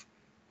of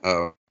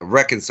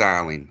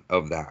reconciling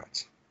of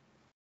that.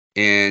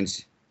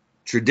 And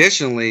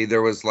traditionally,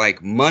 there was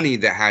like money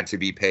that had to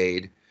be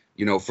paid,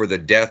 for the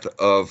death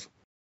of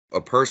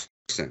a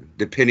person,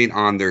 depending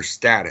on their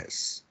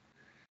status.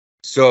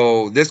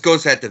 So this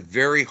goes at the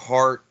very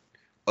heart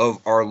of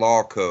our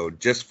law code,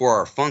 just for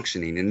our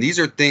functioning. And these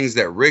are things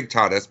that Rig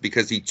taught us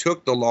because he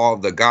took the law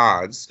of the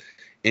gods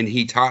and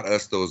he taught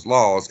us those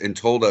laws and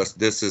told us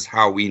this is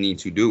how we need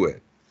to do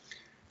it.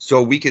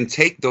 So we can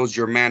take those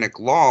Germanic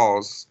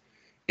laws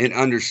and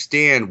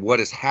understand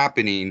what is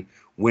happening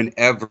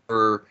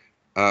whenever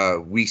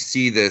we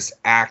see this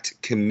act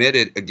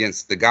committed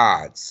against the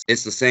gods.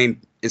 It's the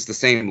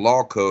same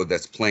law code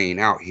that's playing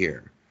out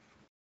here.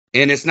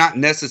 And it's not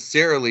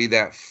necessarily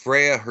that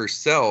Freya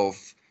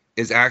herself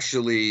is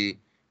actually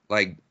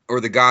or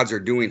the gods are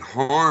doing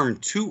harm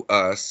to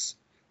us,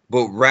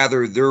 but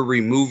rather they're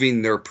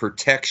removing their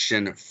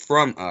protection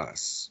from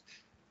us.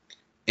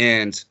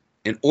 And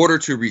in order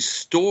to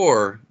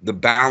restore the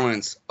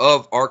balance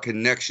of our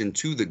connection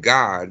to the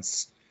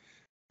gods,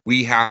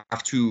 we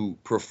have to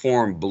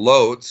perform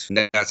bloat.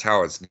 And that's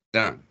how it's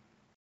done.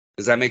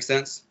 Does that make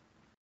sense?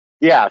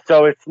 Yeah.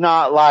 So it's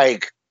not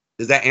like.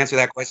 Does that answer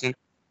that question?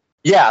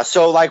 Yeah.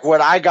 So like what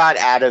I got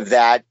out of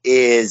that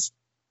is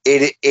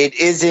it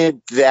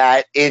isn't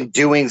that in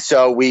doing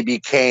so we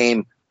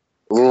became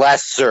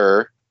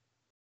lesser.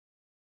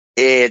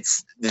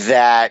 It's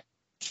that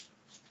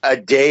a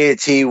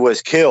deity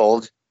was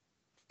killed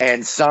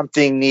and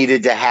something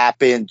needed to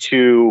happen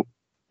to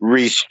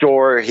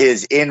restore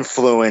his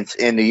influence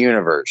in the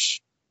universe.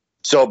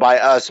 So by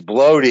us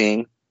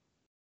bloating,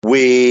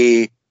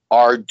 we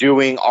are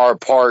doing our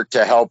part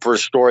to help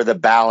restore the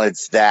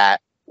balance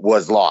that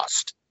was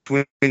lost.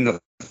 Between the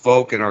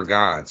folk and our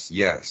gods,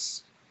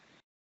 yes.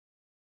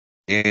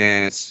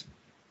 And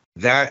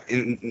now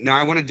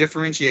I want to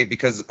differentiate,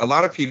 because a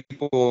lot of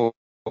people,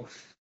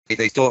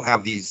 they still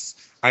have these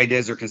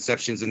ideas or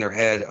conceptions in their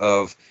head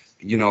of,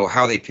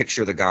 how they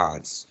picture the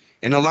gods.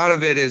 And a lot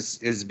of it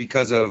is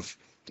because of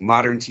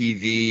modern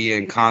TV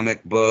and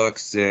comic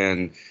books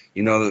and,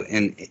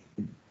 and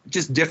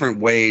just different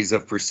ways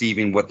of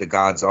perceiving what the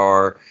gods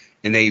are.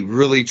 And they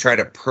really try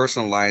to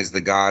personalize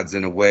the gods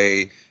in a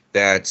way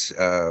that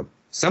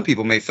some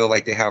people may feel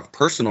like they have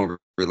personal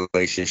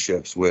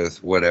relationships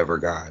with whatever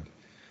god.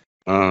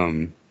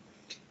 And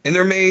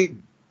there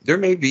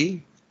may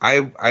be.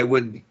 I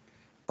would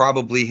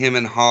probably him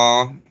and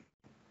haw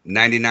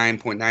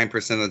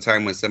 99.9% of the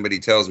time when somebody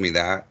tells me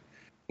that.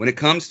 When it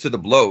comes to the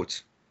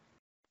bloat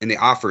and the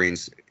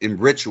offerings and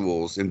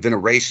rituals and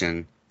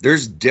veneration,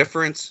 there's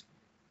different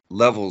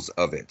levels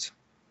of it.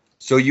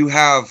 So you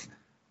have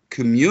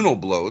communal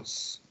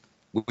bloats,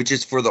 which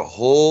is for the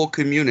whole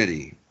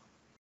community.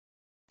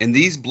 And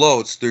these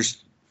bloats,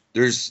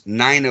 there's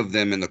 9 of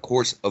them in the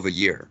course of a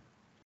year.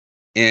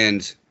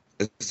 And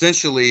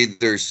essentially,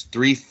 there's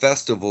 3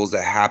 festivals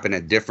that happen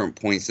at different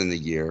points in the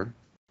year.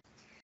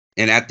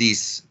 And at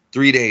these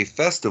 3-day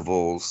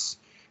festivals,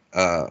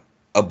 a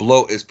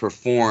bloat is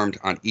performed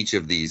on each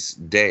of these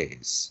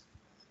days.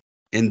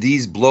 And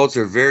these bloats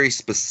are very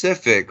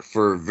specific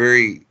for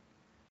very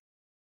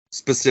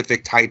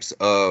specific types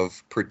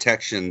of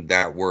protection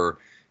that we're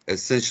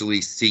essentially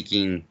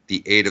seeking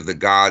the aid of the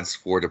gods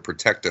for to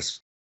protect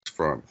us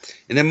from.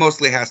 And it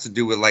mostly has to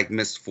do with like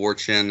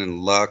misfortune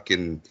and luck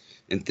and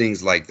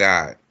things like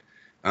that.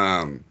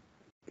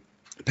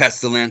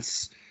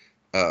 Pestilence,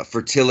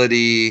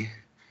 fertility,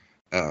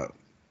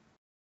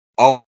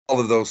 all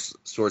of those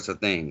sorts of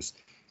things.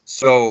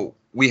 So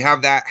we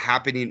have that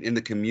happening in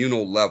the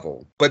communal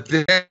level. But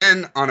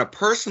then on a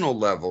personal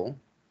level,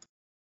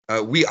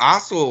 we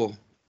also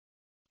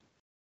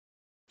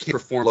can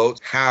perform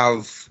bloats,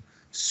 have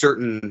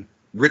certain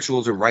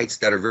rituals or rites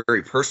that are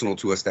very personal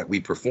to us that we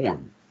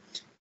perform.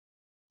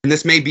 And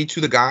this may be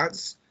to the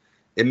gods.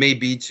 It may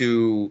be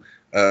to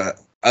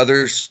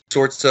other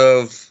sorts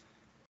of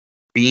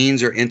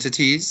beings or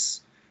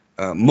entities.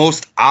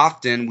 Most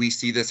often we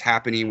see this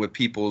happening with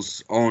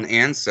people's own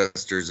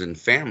ancestors and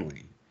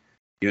family.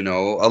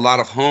 A lot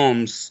of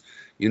homes,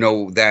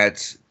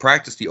 that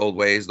practice the old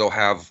ways, they'll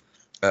have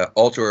an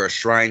altar or a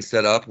shrine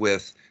set up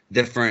with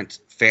different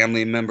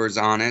family members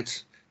on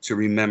it to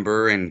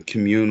remember and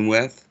commune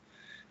with.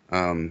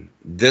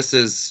 This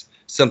is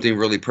something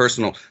really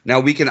personal. Now,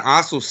 we can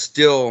also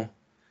still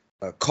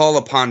call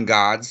upon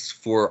gods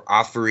for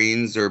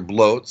offerings or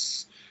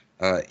bloats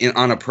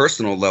on a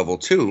personal level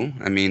too.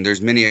 I mean,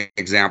 there's many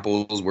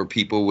examples where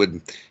people would,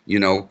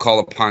 call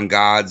upon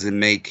gods and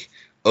make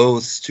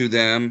oaths to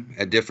them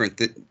at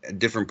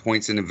different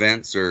points in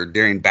events or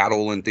during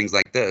battle and things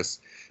like this.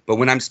 But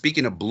when I'm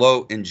speaking of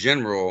bloat in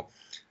general,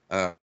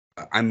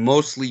 I'm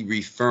mostly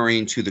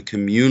referring to the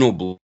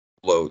communal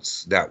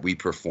bloats that we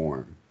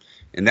perform.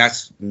 And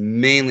that's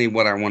mainly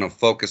what I want to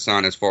focus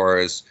on as far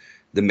as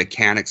the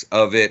mechanics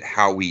of it,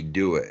 how we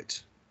do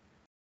it.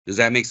 Does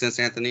that make sense,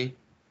 Anthony?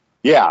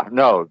 Yeah,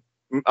 no,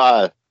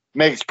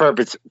 makes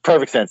perfect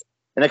sense.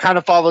 And it kind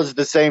of follows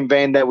the same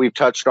vein that we've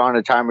touched on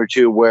a time or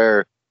two,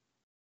 where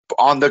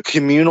on the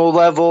communal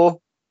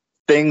level,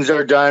 things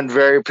are done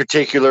very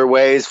particular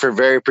ways for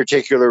very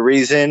particular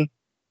reasons.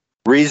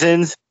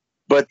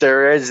 But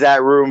there is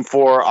that room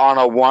for, on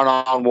a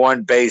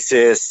one-on-one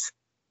basis,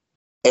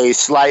 a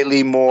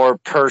slightly more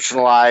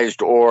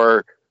personalized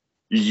or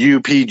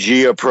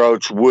UPG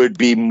approach would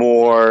be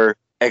more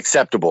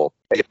acceptable.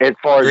 As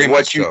far as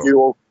what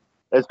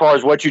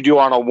you do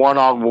on a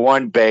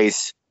one-on-one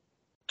base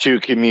to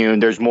commune,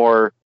 there's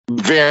more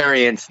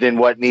variance than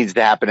what needs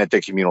to happen at the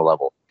communal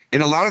level.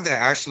 And a lot of that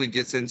actually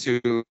gets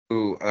into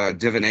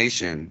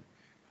divination,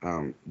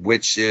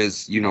 which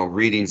is,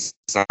 reading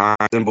signs,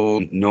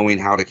 symbols, knowing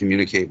how to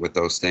communicate with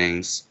those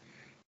things.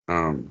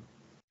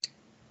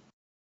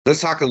 Let's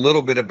talk a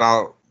little bit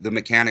about the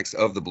mechanics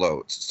of the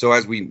bloats. So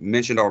as we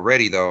mentioned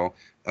already, though,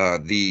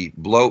 the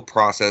bloat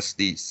process,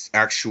 the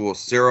actual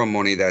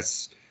ceremony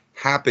that's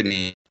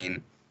happening,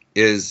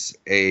 is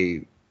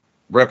a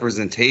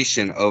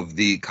representation of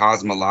the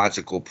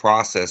cosmological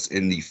process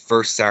in the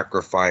first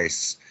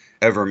sacrifice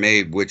ever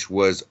made, which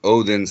was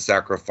Odin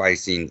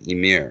sacrificing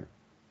Ymir.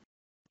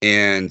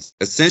 And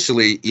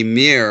essentially,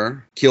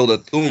 Ymir killed a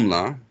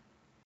Thumla,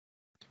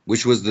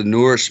 which was the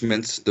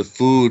nourishment, the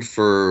food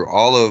for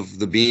all of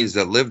the beings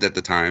that lived at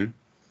the time.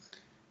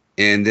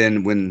 And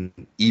then when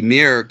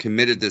Ymir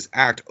committed this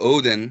act,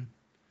 Odin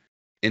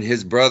and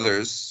his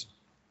brothers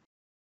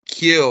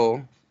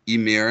kill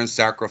Ymir and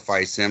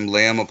sacrifice him,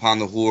 lay him upon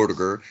the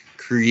Horder,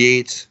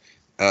 create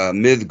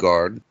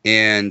Midgard,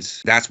 and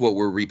that's what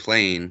we're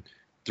replaying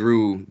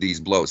through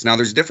these bloats. Now,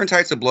 there's different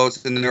types of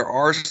bloats, and there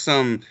are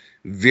some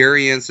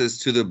variances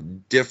to the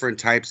different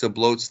types of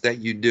bloats that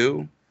you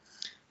do.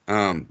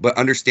 But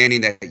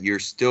understanding that you're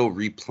still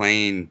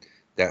replaying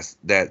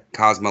that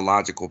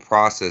cosmological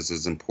process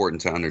is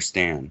important to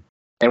understand.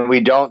 And we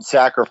don't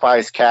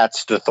sacrifice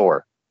cats to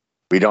Thor.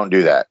 We don't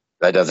do that.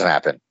 That doesn't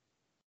happen.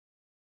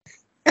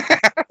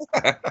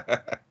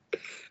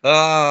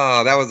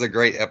 Oh, that was a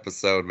great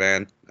episode,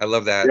 man. I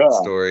love that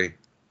story.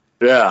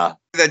 Yeah.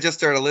 That just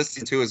started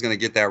listening to is going to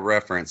get that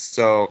reference.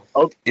 So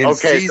in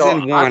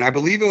season 1, I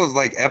believe it was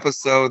like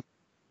episode.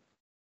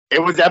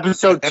 It was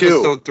episode 2.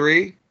 Episode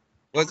 3?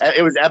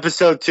 It was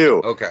episode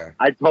 2. Okay.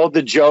 I told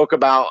the joke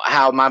about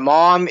how my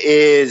mom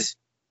is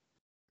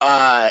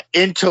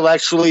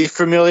intellectually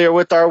familiar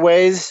with our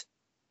ways,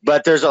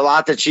 but there's a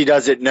lot that she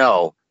doesn't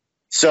know.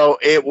 So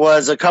it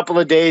was a couple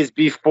of days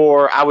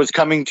before I was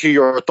coming to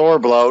your Thor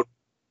bloat.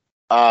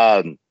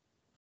 And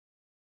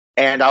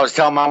I was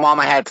telling my mom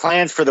I had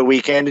plans for the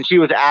weekend, and she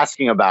was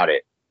asking about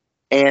it.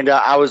 And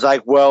I was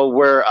like, well,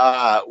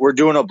 we're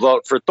doing a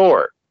bloat for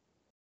Thor.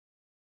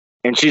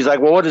 And she's like,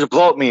 well, what does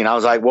bloat mean? I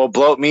was like, well,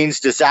 bloat means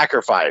to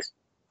sacrifice.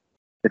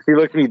 And she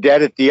looked me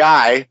dead in the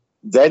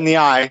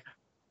eye,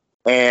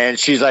 and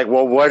she's like,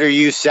 well, what are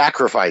you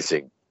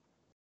sacrificing?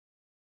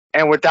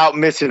 And without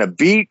missing a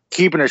beat,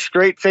 keeping a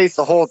straight face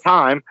the whole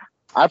time,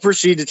 I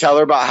proceeded to tell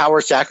her about how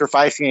we're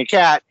sacrificing a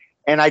cat.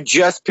 And I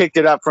just picked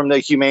it up from the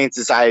Humane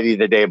Society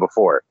the day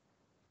before.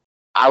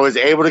 I was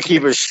able to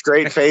keep a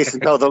straight face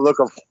until the look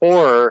of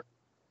horror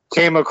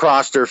came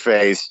across her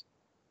face.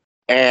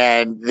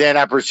 And then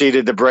I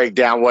proceeded to break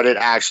down what it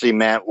actually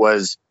meant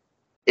was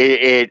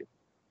it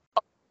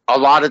a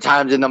lot of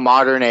times in the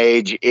modern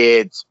age,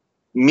 it's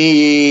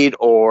meat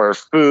or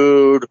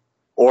food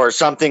or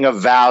something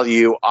of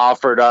value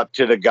offered up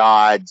to the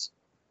gods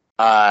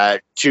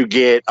to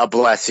get a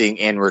blessing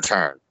in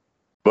return.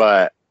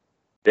 But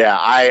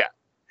yeah,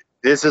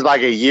 this is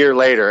like a year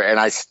later, and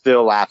I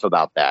still laugh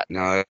about that.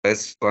 No,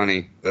 it's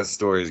funny. That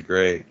story is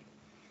great.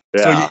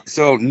 Yeah.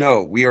 So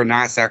no, we are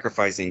not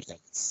sacrificing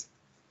cats.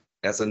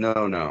 That's a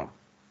no-no.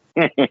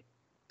 But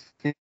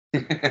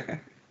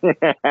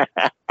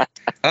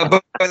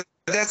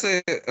that's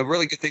a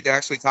really good thing to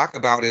actually talk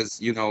about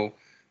is,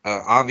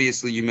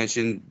 obviously you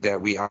mentioned that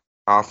we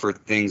offer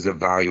things of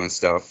value and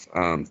stuff.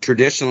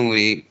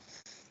 Traditionally,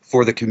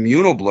 for the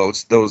communal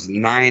bloats, those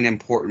 9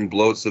 important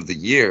bloats of the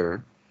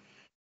year,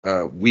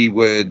 we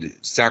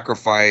would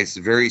sacrifice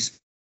very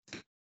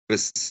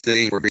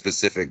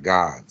specific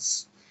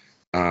gods.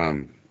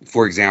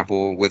 For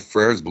example, with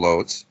Frere's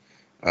bloats,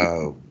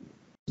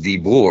 the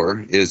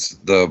boar is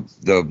the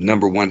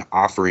number 1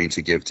 offering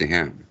to give to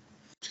him.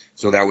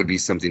 So that would be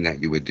something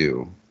that you would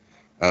do.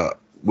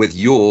 With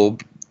Yule,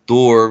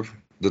 the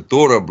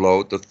Thor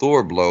bloat,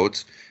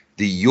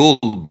 the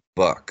Yule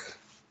buck,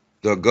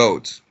 the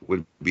goat,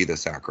 would be the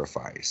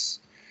sacrifice.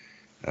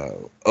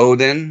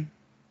 Odin,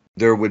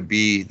 there would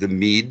be the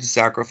mead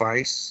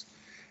sacrifice.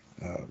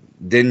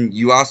 Then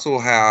you also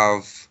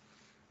have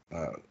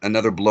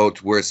another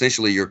bloat where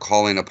essentially you're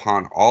calling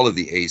upon all of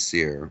the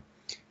Aesir,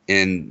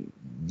 and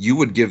you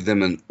would give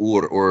them an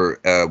ur, or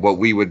what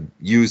we would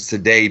use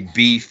today,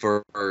 beef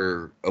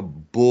or a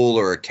bull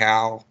or a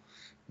cow,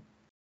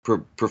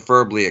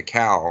 preferably a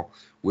cow,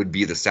 would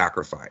be the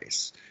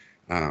sacrifice.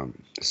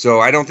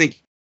 So I don't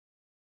think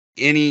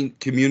any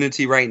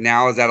community right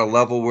now is at a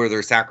level where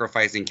they're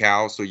sacrificing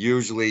cows. So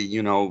usually,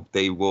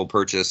 they will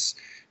purchase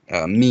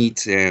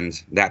meat,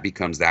 and that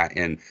becomes that.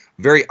 And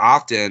very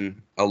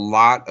often, a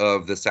lot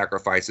of the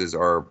sacrifices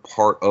are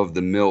part of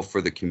the meal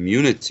for the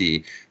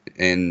community,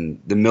 and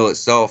the meal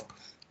itself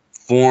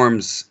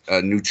forms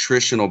a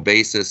nutritional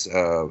basis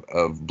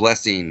of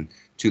blessing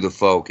to the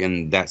folk,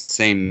 and that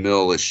same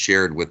meal is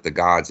shared with the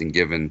gods and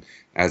given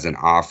as an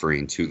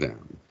offering to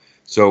them.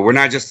 So we're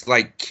not just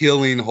like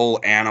killing whole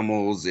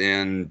animals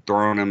and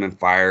throwing them in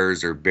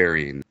fires or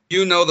burying.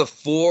 The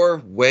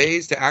 4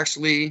 ways to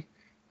actually,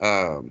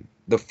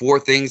 the 4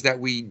 things that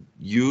we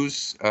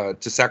use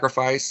to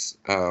sacrifice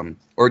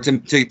or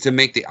to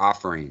make the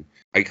offering.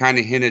 I kind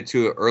of hinted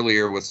to it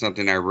earlier with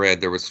something I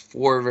read. There was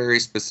 4 very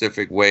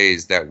specific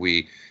ways that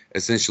we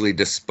essentially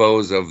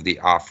dispose of the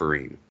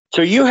offering.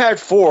 So you had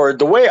 4.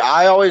 The way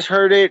I always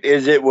heard it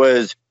is it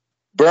was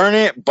burn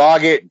it,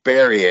 bog it,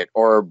 bury it,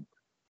 or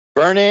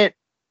burn it,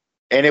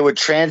 and it would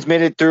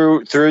transmit it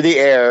through the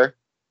air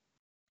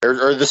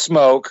or the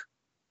smoke.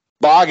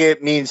 Bog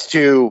it means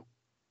to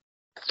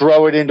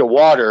throw it into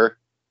water,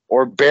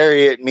 or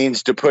bury it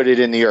means to put it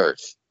in the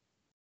earth.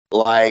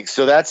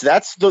 So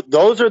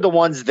those are the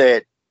ones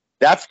that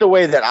That's the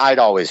way that I'd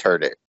always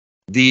heard it.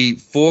 The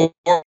 4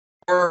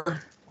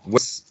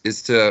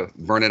 is to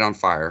burn it on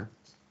fire,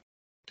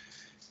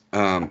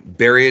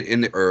 bury it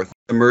in the earth,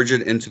 immerse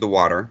it into the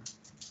water.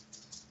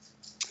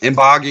 And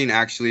bogging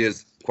actually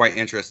is quite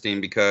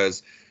interesting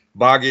because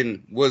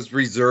bogging was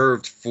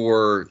reserved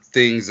for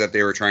things that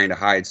they were trying to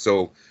hide.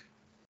 So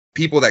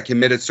people that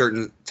committed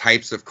certain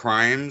types of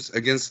crimes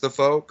against the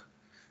folk,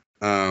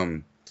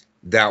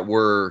 that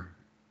were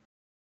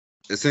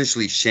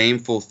essentially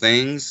shameful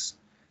things,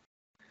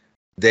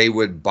 they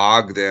would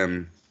bog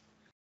them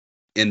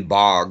in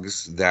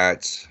bogs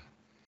that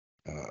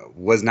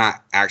was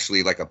not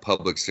actually like a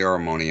public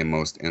ceremony in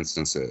most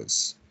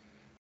instances.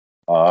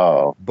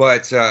 Oh.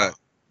 But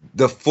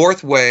the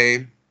 4th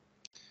way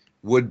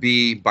would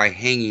be by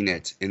hanging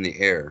it in the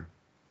air.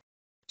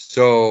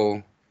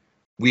 So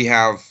we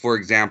have, for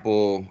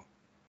example,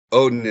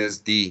 Odin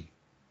is the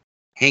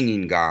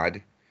hanging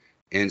god.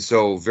 And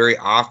so very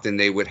often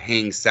they would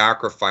hang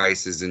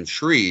sacrifices in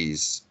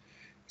trees.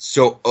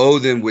 So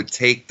Odin would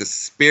take the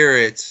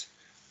spirit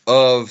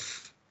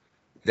of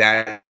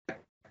that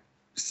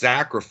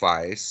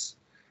sacrifice,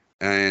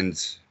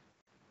 and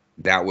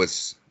that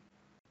was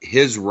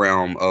his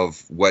realm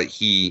of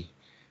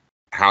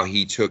how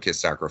he took his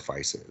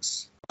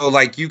sacrifices. So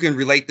like you can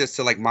relate this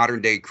to like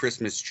modern day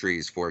Christmas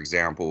trees, for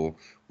example,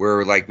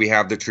 where like we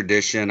have the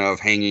tradition of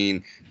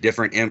hanging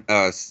different different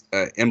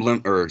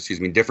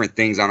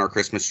things on our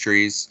Christmas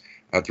trees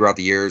throughout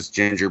the years: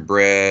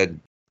 gingerbread,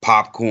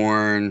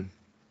 popcorn,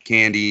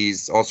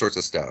 candies, all sorts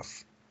of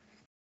stuff.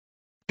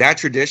 That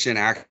tradition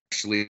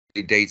actually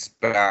dates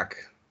back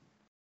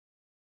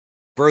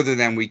further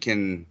than we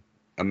can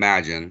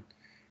imagine,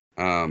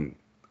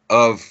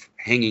 of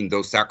hanging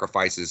those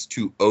sacrifices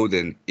to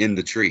Odin in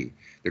the tree,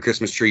 the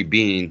Christmas tree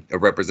being a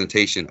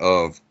representation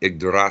of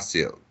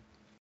Yggdrasil.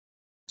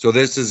 So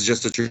this is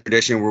just a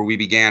tradition where we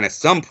began at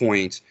some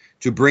point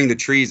to bring the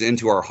trees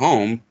into our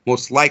home,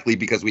 most likely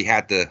because we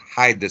had to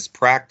hide this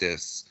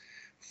practice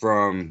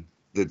from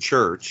the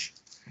church.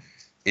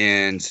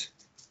 And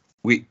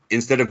we,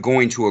 instead of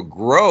going to a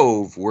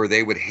grove where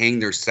they would hang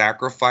their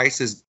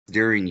sacrifices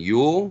during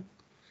Yule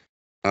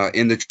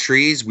in the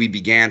trees, we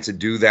began to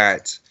do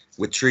that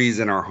with trees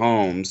in our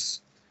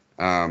homes,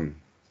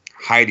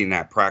 hiding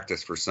that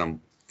practice for some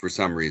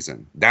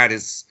reason. That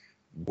is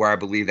where I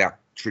believe that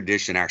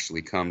tradition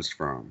actually comes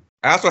from.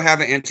 I also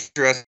have an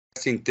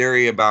interesting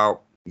theory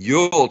about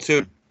Yule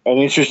too. An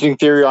interesting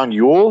theory on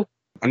Yule?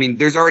 I mean,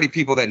 there's already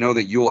people that know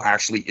that Yule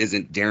actually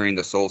isn't during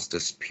the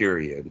solstice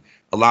period.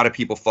 A lot of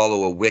people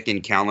follow a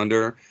Wiccan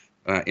calendar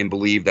and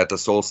believe that the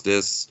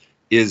solstice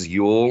is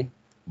Yule,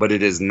 but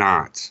it is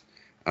not.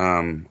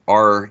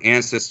 Our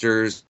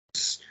ancestors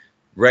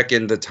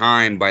reckoned the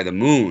time by the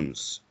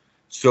moons.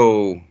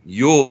 So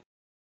Yule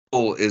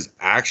is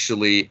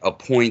actually a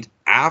point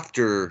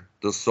after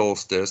the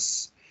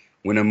solstice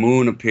when a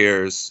moon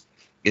appears,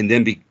 and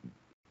then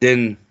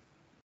the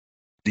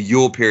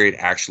Yule period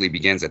actually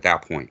begins at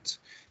that point.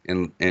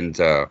 And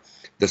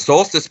the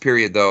solstice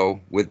period, though,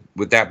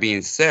 with that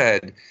being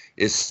said,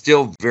 is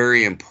still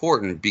very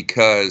important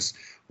because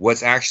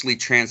what's actually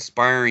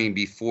transpiring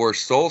before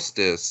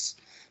solstice,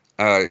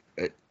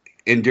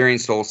 and during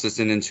solstice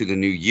and into the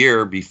new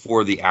year,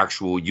 before the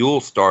actual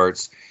Yule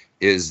starts,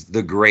 is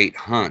the Great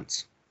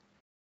Hunt.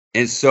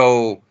 And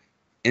so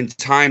in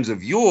times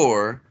of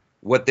yore,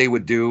 what they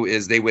would do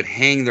is they would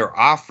hang their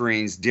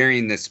offerings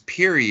during this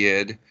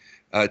period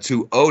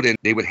to Odin.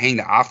 They would hang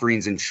the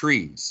offerings in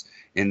trees,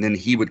 and then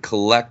he would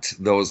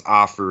collect those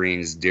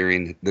offerings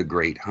during the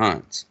Great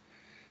Hunt.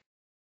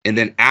 And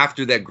then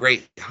after that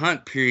Great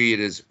Hunt period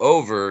is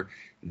over,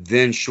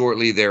 then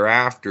shortly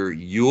thereafter,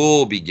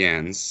 Yule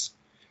begins,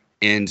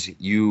 and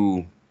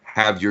you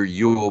have your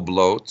Yule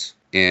Blot.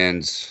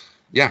 And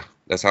yeah,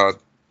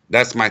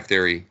 that's my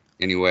theory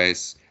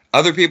anyways.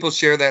 Other people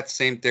share that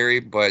same theory,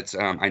 but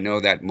I know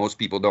that most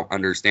people don't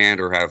understand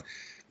or have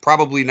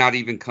probably not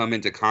even come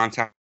into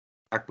contact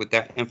with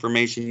that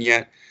information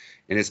yet.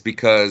 And it's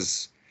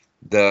because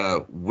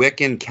the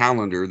Wiccan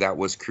calendar that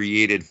was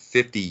created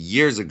 50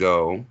 years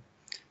ago,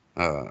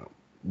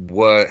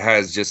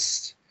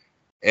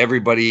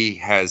 everybody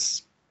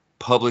has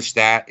published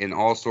that in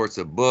all sorts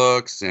of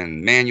books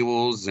and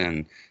manuals.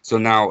 And so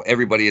now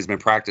everybody has been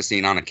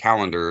practicing on a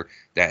calendar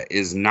that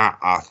is not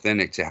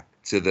authentic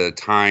to the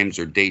times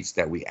or dates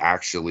that we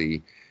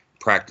actually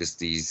practice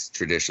these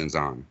traditions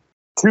on.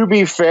 To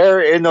be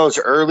fair, in those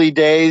early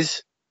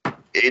days,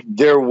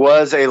 there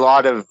was a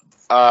lot of,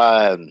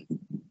 I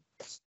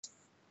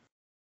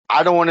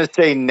don't want to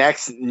say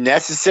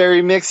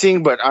necessary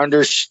mixing, but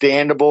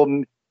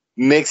understandable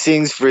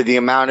mixings for the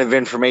amount of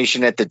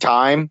information at the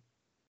time,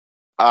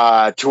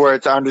 to where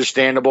it's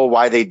understandable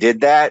why they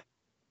did that.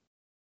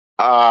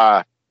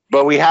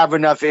 But we have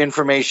enough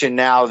information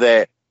now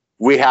that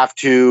we have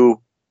to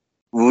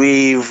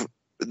leave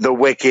the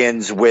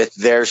Wiccans with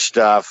their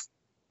stuff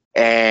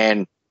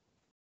and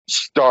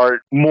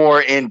start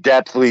more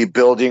in-depthly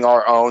building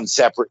our own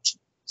separate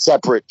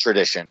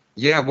tradition.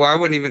 Yeah, well, I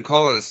wouldn't even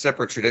call it a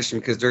separate tradition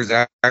because there's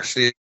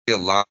actually a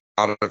lot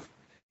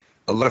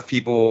a lot of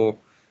people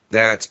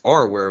that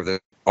are aware of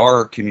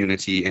our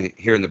community and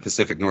here in the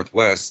Pacific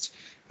Northwest,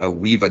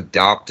 we've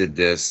adopted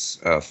this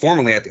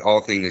formally at the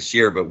All Thing this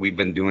year, but we've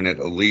been doing it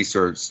at least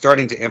or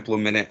starting to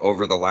implement it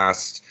over the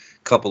last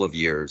couple of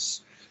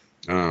years.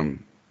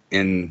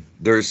 And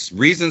there's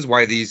reasons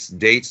why these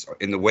dates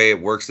and the way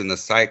it works in the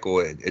cycle,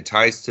 it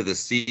ties to the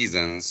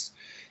seasons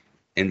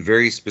in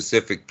very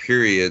specific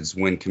periods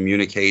when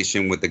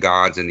communication with the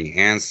gods and the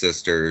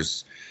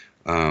ancestors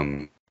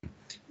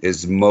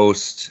is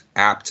most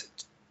apt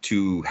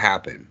to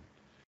happen.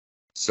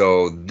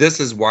 So this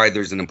is why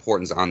there's an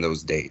importance on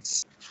those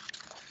dates.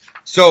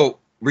 So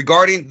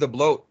regarding the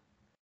bloat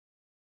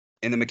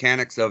and the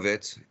mechanics of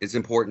it, it's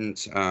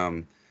important,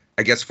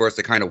 I guess, for us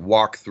to kind of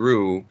walk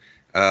through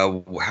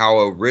how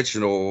a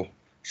ritual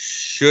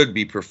should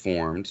be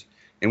performed.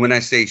 And when I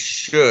say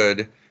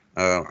should,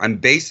 I'm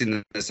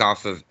basing this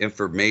off of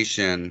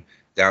information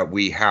that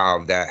we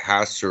have that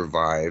has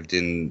survived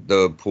in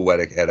the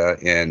Poetic Edda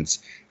and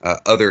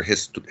other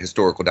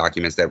historical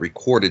documents that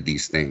recorded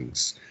these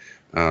things.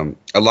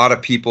 A lot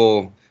of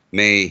people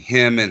may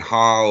hem and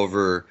haw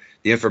over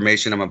the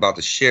information I'm about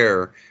to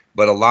share,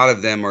 but a lot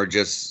of them are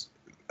just,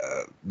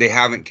 they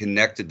haven't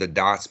connected the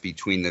dots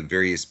between the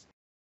various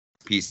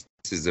pieces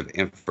of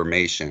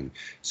information.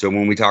 So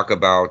when we talk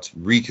about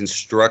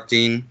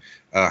reconstructing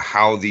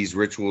how these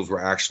rituals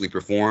were actually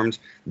performed,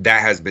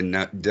 that has been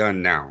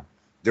done now.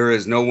 There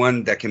is no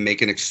one that can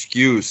make an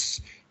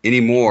excuse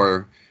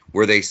anymore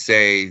where they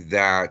say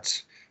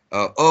that,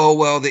 oh,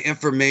 well, the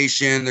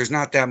information, there's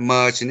not that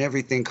much and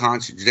everything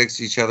contradicts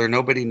each other.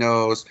 Nobody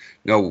knows.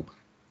 No,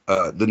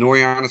 the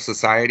Noriana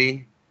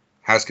Society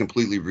has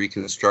completely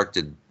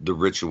reconstructed the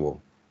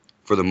ritual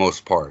for the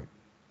most part.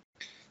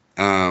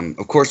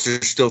 Of course,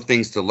 there's still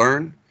things to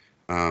learn,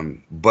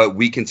 but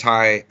we can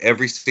tie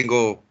every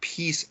single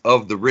piece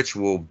of the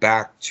ritual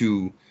back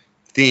to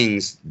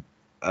things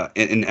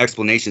and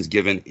explanations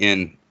given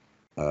in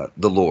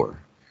the lore.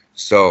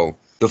 So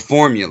the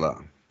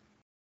formula,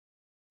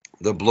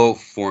 the bloat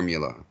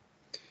formula.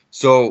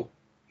 So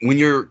when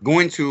you're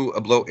going to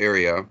a bloat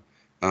area,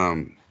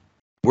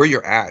 where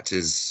you're at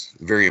is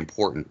very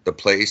important. The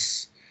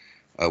place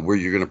where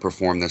you're going to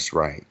perform this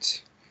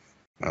rite.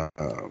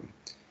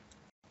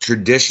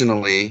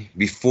 Traditionally,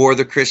 before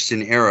the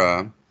Christian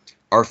era,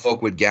 our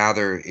folk would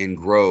gather in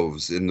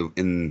groves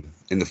in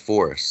the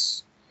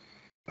forests.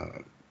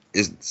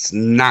 It's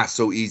not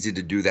so easy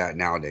to do that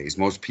nowadays.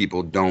 Most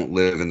people don't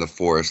live in the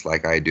forest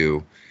like I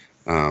do.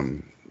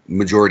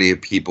 Majority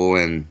of people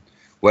in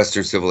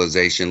Western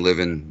civilization live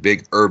in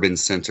big urban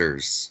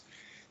centers.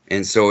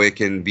 And so it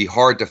can be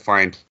hard to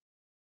find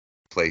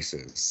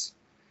places.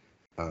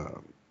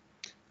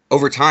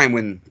 Over time,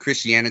 when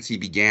Christianity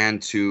began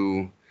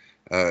to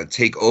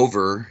take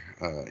over,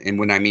 and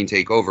when I mean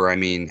take over, I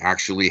mean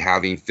actually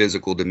having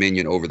physical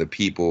dominion over the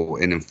people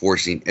and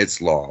enforcing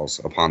its laws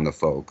upon the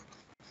folk.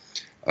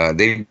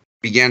 They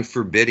began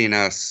forbidding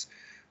us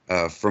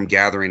from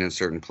gathering in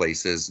certain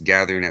places,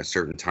 gathering at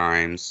certain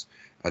times.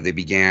 They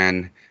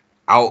began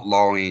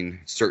outlawing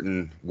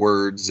certain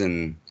words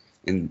and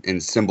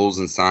symbols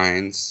and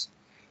signs.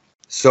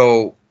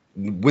 So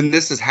when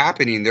this is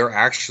happening, they're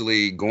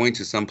actually going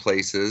to some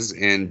places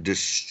and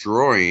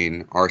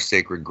destroying our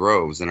sacred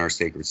groves and our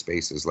sacred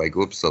spaces like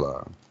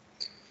Uppsala.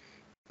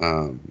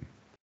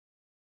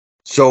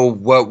 So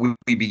what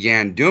we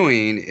began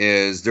doing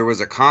is there was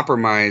a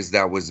compromise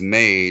that was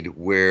made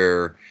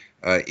where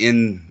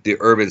in the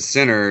urban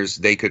centers,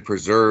 they could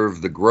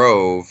preserve the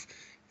grove.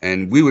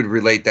 And we would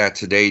relate that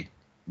today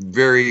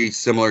very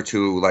similar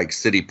to like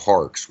city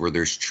parks where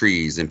there's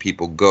trees and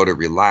people go to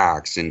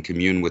relax and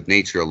commune with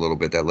nature a little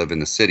bit that live in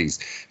the cities.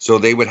 So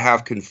they would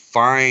have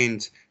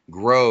confined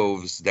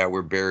groves that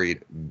were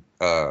buried,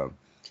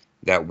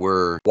 that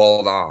were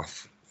walled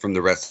off from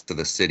the rest of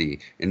the city.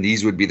 And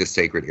these would be the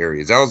sacred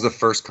areas. That was the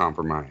first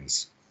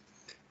compromise.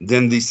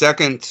 Then the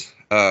second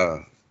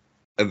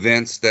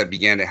events that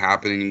began to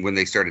happen when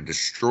they started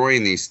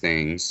destroying these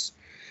things,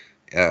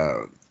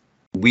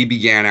 we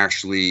began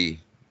actually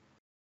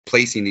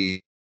placing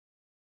these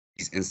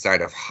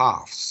inside of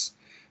hofs,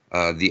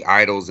 the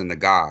idols and the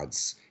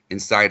gods,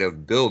 inside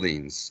of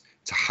buildings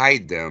to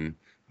hide them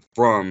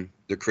from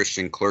the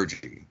Christian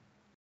clergy.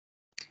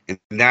 And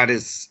that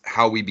is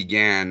how we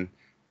began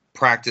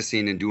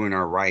practicing and doing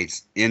our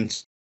rites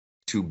into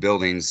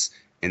buildings.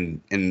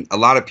 And a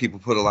lot of people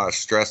put a lot of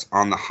stress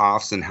on the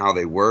hofs and how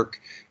they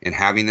work and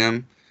having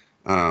them.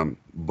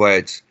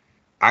 But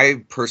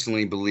I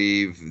personally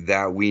believe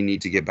that we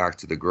need to get back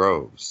to the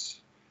groves.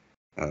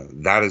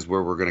 That is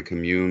where we're going to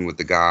commune with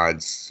the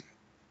gods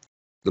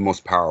the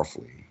most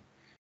powerfully.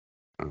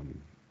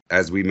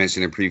 As we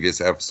mentioned in previous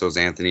episodes,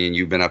 Anthony, and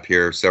you've been up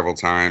here several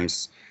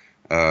times,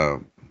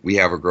 we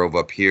have a grove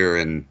up here,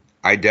 and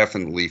I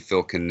definitely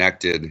feel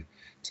connected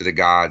to the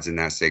gods in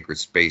that sacred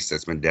space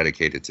that's been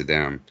dedicated to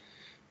them.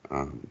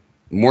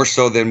 More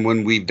so than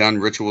when we've done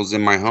rituals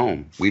in my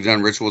home. We've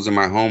done rituals in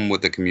my home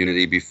with the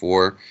community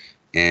before,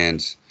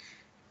 and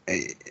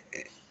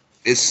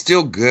it's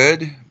still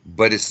good,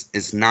 but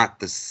it's not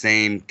the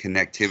same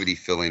connectivity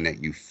feeling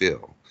that you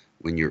feel.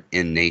 when you're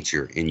in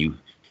nature and you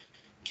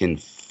can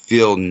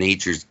feel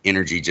nature's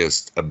energy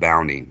just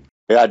abounding.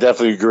 Yeah, I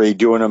definitely agree.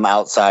 Doing them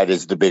outside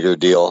is the bigger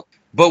deal.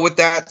 But with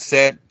that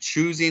said,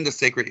 choosing the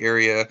sacred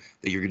area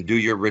that you're going to do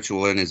your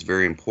ritual in is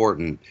very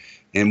important.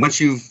 And once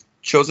you've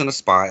chosen a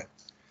spot,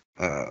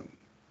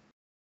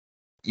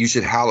 you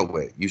should hallow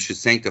it. You should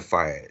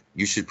sanctify it.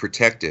 You should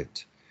protect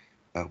it.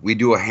 We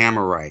do a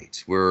hammer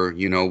rite where,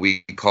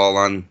 we call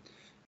on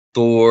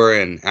Thor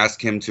and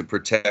ask him to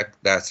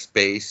protect that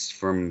space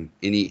from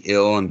any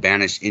ill and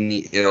banish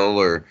any ill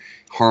or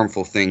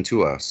harmful thing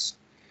to us.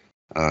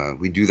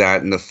 We do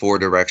that in the 4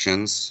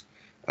 directions,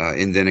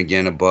 and then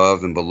again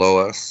above and below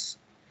us.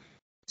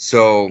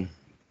 So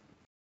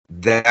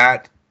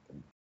that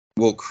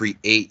will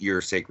create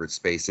your sacred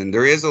space. And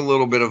there is a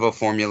little bit of a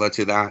formula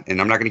to that. And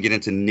I'm not going to get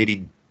into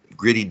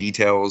nitty-gritty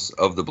details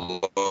of the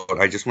bloat.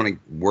 I just want to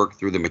work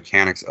through the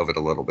mechanics of it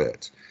a little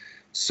bit.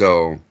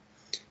 So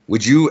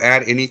would you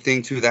add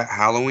anything to that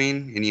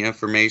Halloween? Any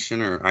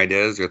information or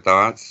ideas or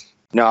thoughts?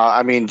 No,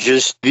 I mean,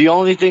 just the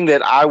only thing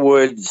that I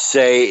would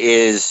say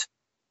is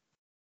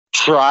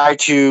try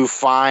to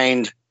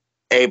find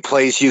a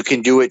place you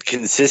can do it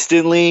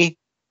consistently,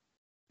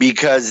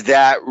 because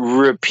that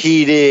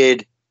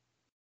repeated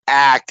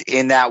act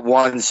in that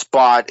one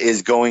spot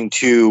is going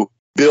to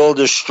build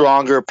a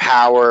stronger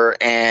power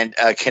and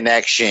a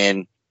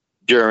connection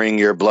during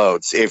your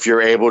bloats if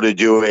you're able to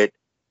do it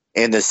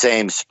in the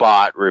same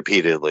spot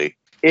repeatedly,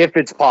 if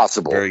it's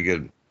possible. Very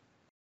good.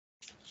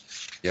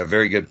 Yeah,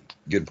 very good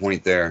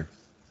point there.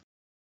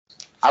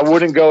 I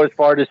wouldn't go as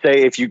far to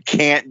say if you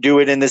can't do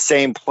it in the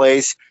same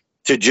place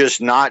to just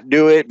not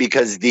do it,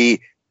 because to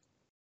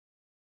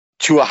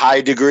a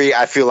high degree,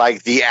 I feel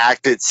like the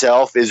act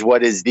itself is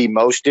what is the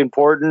most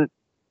important,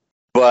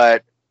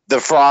 but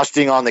the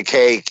frosting on the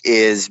cake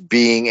is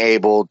being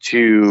able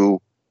to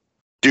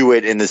do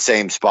it in the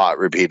same spot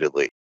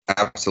repeatedly.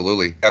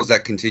 Absolutely. That was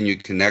that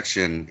continued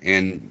connection,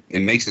 and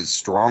it makes it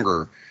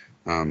stronger,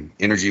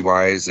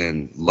 energy-wise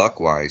and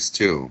luck-wise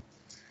too.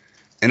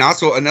 And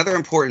also another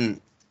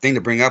important thing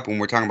to bring up when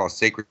we're talking about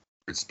sacred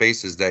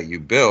spaces that you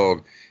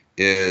build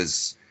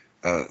is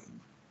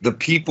the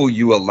people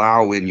you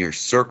allow in your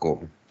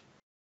circle.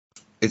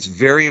 It's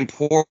very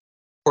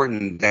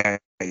important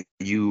that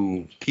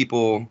you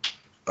people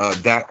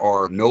that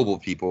are noble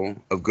people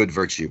of good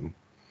virtue,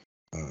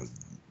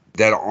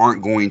 that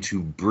aren't going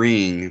to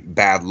bring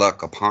bad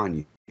luck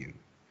upon you.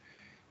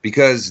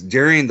 Because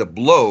during the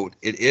bloat,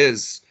 it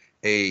is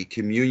a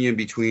communion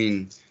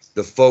between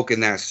the folk in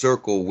that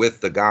circle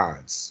with the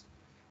gods.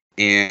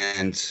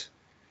 And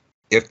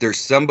if there's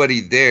somebody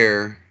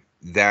there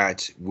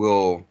that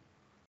will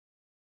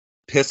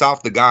piss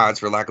off the gods,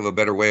 for lack of a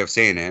better way of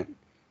saying it,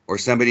 or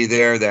somebody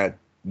there that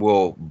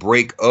will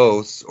break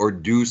oaths or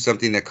do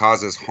something that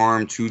causes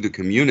harm to the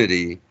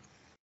community,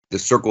 the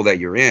circle that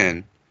you're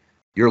in,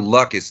 your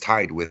luck is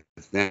tied with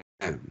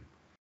them.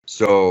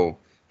 So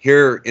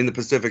here in the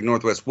Pacific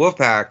Northwest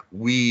Wolfpack,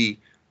 we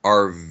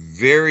are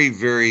very,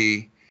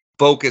 very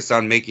focused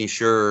on making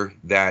sure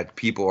that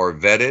people are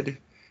vetted,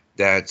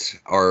 that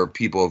are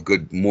people of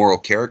good moral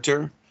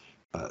character.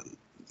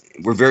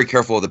 We're very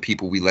careful of the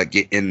people we let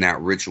get in that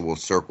ritual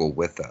circle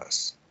with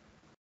us.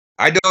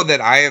 I know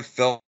that I have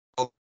felt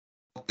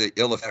the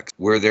ill effects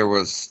where there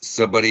was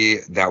somebody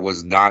that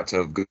was not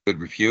of good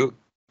repute,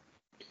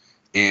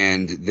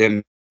 and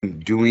them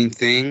doing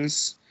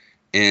things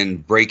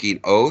and breaking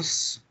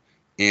oaths.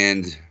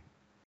 And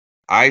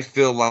I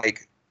feel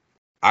like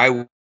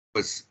I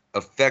was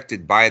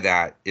affected by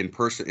that in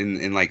person,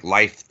 in like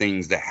life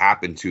things that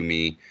happened to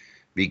me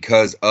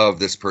because of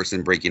this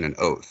person breaking an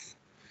oath.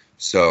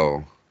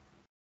 So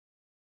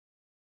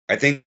I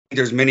think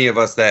there's many of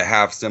us that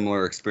have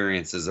similar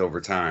experiences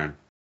over time.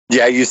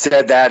 Yeah, you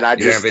said that, and I You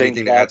just have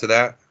anything to add to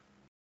that?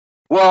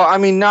 Well, I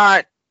mean,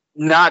 not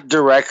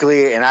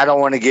directly, and I don't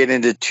want to get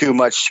into too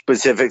much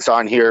specifics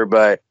on here,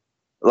 but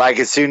like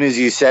as soon as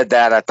you said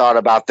that, I thought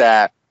about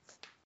that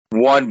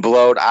one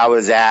bloat I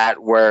was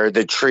at where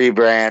the tree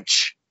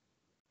branch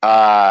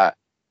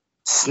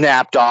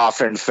snapped off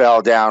and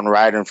fell down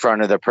right in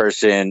front of the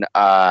person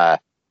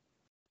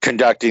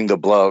conducting the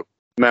bloat.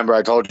 Remember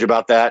I told you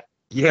about that?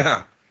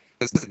 Yeah.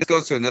 This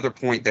goes to another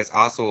point that's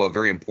also a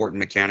very important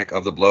mechanic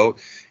of the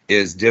bloat,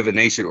 is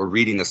divination, or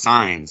reading the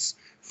signs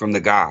from the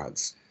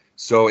gods.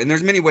 So, and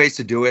there's many ways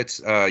to do it.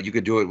 You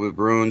could do it with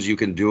runes. You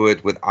can do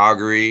it with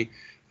augury.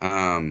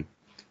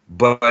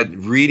 But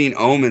reading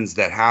omens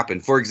that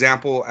happen. For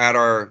example, at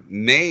our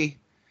May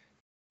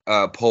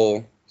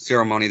pole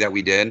ceremony that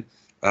we did,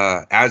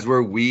 as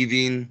we're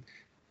weaving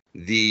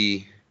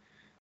the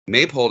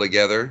maypole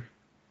together,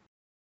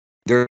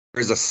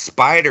 there's a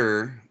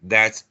spider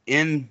that's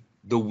in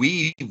the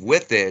weave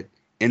with it,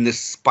 and the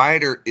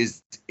spider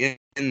is in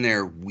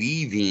there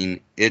weaving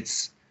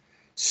its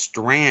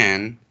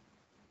strand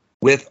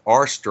with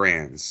our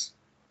strands.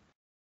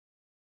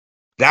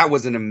 That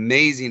was an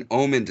amazing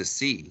omen to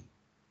see.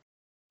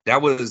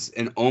 That was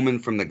an omen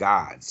from the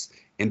gods.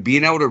 And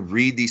being able to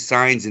read these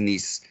signs and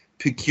these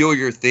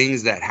peculiar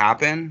things that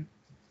happen,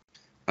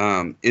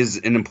 is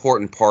an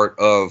important part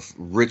of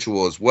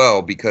ritual as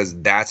well, because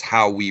that's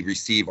how we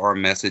receive our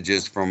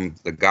messages from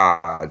the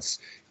gods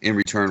in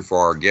return for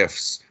our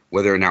gifts,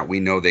 whether or not we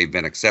know they've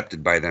been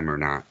accepted by them or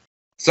not.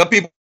 Some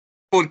people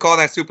would call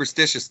that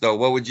superstitious, though.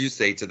 What would you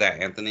say to that,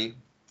 Anthony?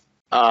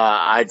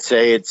 I'd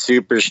say it's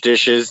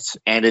superstitious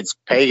and it's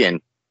pagan.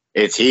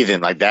 It's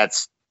heathen. Like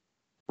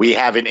we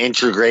have an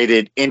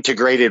integrated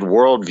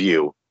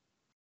worldview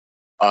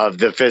of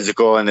the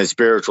physical and the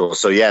spiritual.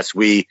 So yes,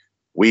 we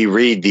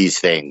read these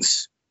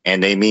things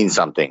and they mean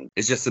something.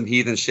 It's just some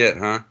heathen shit,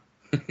 huh?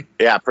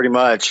 Yeah, pretty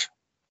much.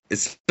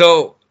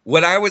 So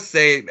what I would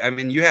say, I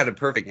mean, you had a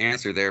perfect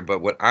answer there,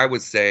 but what I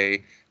would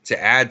say to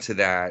add to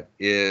that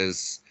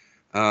is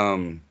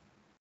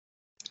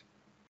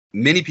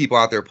many people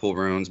out there pull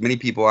runes. Many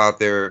people out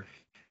there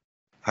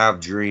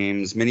have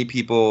dreams. Many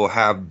people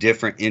have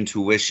different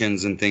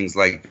intuitions and things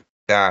like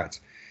that.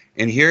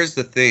 And here's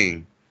the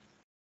thing.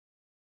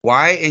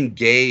 Why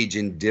engage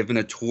in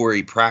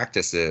divinatory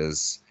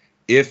practices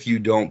if you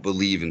don't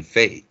believe in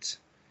fate?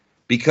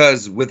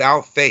 Because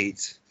without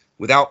fate,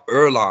 without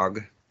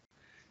Erlog,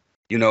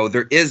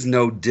 there is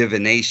no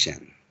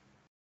divination.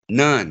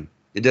 None.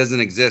 It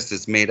doesn't exist.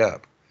 It's made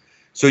up.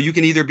 So you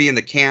can either be in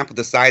the camp,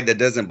 the side that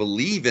doesn't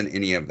believe in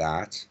any of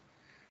that,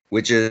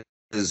 which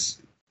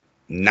is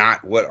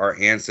not what our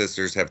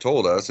ancestors have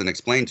told us and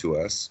explained to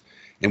us,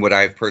 and what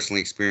I've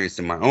personally experienced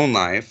in my own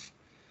life.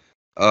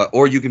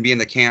 Or you can be in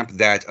the camp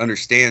that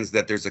understands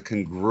that there's a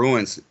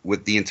congruence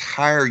with the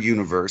entire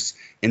universe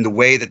in the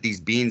way that these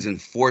beings and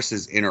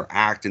forces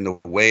interact, in the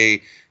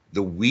way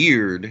the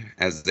weird,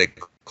 as they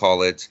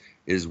call it,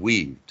 is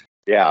weaved.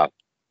 Yeah.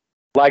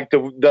 Like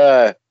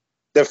the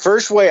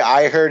first way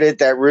I heard it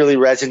that really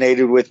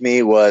resonated with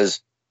me was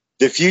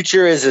the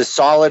future is as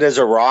solid as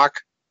a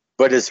rock,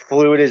 but as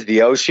fluid as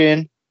the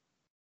ocean.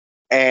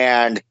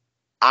 And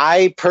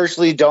I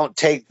personally don't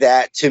take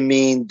that to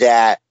mean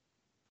that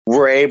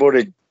we're able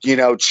to,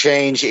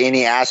 change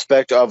any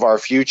aspect of our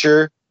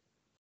future.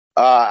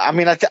 I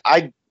mean,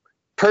 I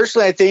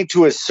personally think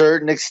to a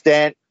certain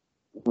extent,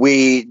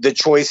 the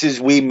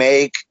choices we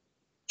make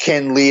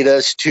can lead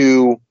us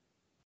to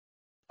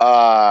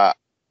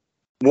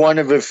one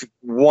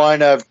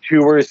of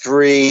two or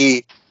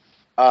three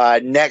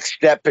next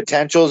step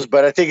potentials.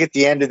 But I think at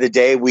the end of the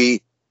day,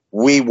 we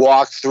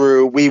walk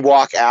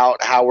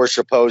out how we're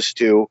supposed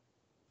to.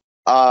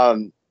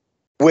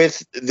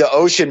 With the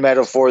ocean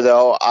metaphor,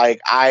 though,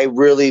 I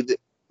really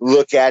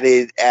look at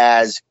it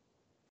as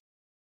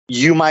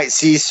you might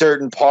see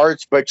certain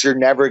parts, but you're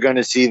never going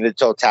to see the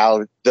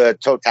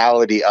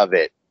totality of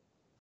it.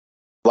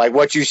 Like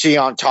what you see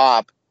on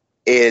top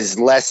is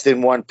less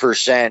than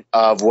 1%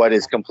 of what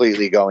is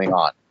completely going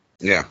on.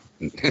 Yeah.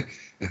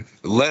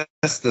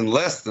 less than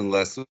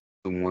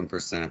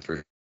 1%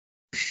 for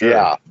sure.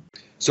 Yeah.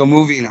 So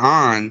moving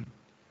on,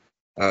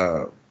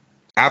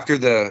 after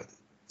the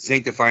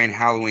sanctifying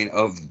hallowing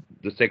of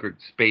the sacred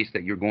space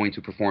that you're going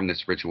to perform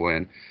this ritual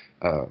in,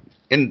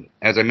 and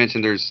as I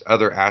mentioned, there's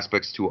other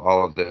aspects to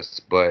all of this,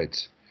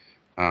 but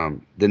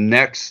the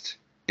next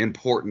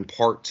important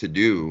part to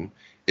do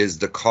is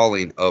the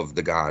calling of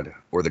the god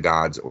or the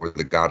gods or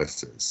the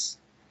goddesses,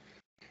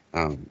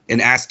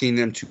 and asking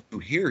them to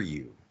hear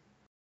you.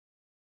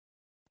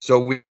 So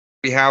we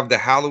have the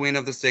hallowing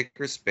of the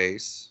sacred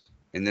space,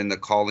 and then the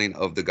calling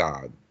of the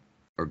god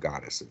or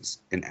goddesses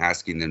and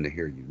asking them to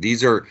hear you.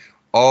 These are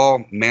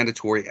all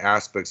mandatory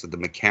aspects of the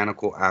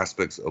mechanical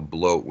aspects of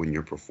Blot when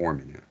you're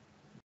performing it.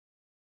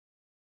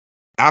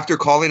 After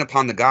calling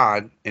upon the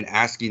god and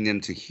asking them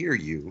to hear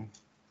you,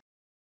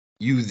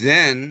 you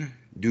then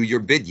do your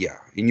bidya.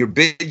 And your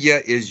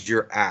bidya is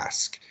your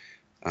ask.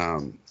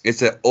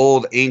 It's an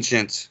old,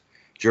 ancient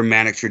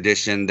Germanic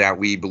tradition that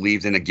we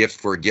believed in a gift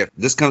for a gift.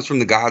 This comes from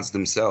the gods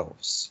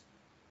themselves.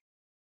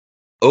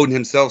 Odin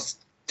himself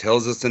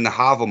tells us in the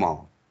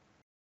Havamal,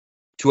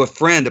 to a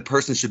friend, a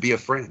person should be a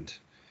friend.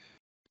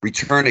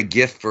 Return a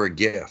gift for a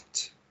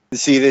gift. You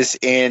see this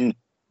in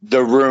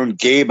the rune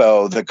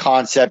Gabo, the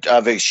concept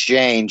of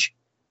exchange.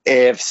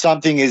 If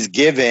something is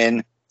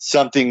given,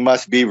 something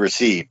must be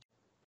received.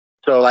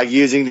 So like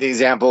using the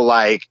example,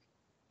 like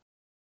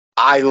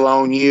I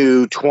loan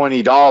you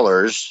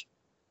 $20,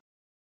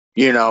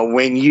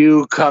 when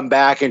you come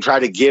back and try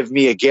to give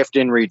me a gift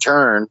in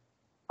return,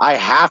 I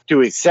have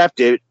to accept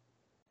it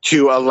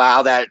to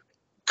allow that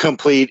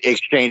complete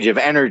exchange of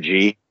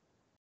energy,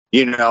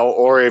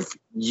 or if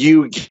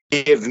you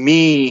give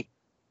me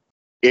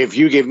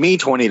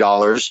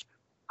 $20,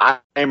 I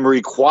am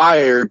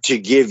required to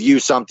give you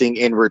something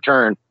in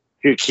return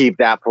to keep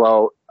that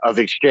flow of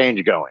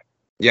exchange going.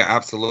 Yeah,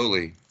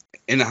 absolutely.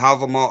 In the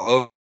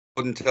Havamal,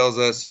 Odin tells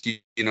us, do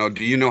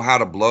you know how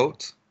to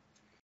bloat?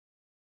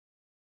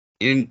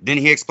 And then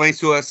he explains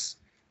to us,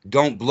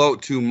 don't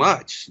bloat too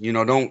much,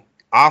 don't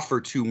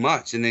offer too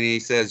much. And then he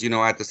says,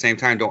 at the same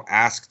time, don't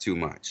ask too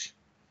much.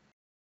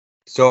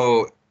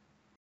 So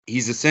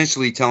he's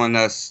essentially telling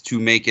us to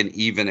make an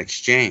even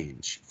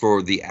exchange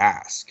for the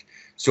ask.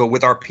 So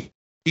with our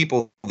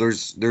people,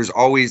 there's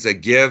always a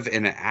give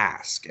and an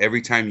ask.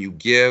 Every time you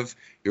give,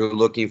 you're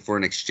looking for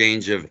an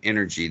exchange of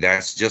energy.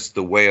 That's just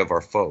the way of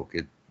our folk.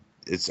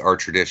 It's our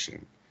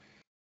tradition.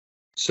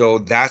 So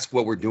that's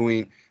what we're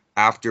doing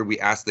after we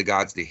ask the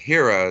gods to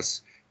hear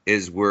us,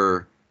 is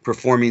we're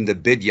performing the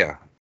bidya.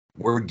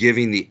 We're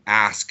giving the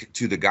ask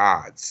to the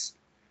gods.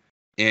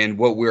 And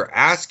what we're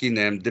asking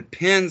them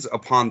depends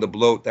upon the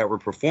bloat that we're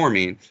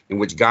performing, in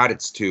which god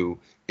it's to,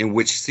 in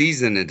which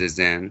season it is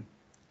in,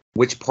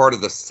 which part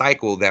of the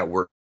cycle that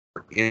we're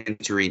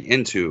entering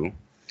into.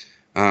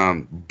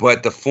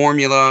 But the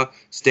formula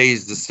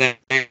stays the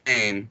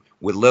same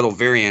with little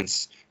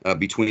variance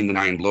between the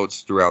 9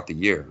 bloats throughout the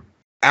year.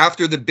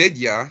 After the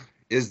bidya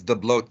is the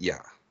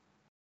blotya.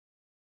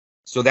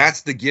 So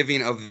that's the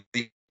giving of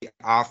the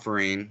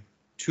offering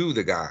to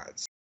the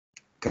gods.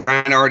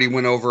 Kind of already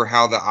went over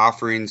how the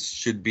offerings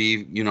should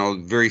be,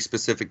 very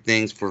specific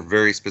things for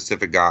very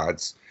specific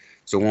gods.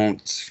 So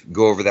won't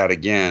go over that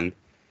again.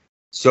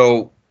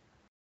 So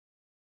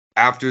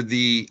after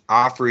the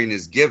offering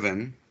is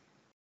given,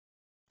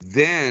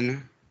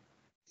 then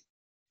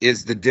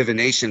is the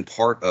divination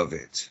part of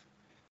it.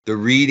 The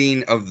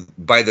reading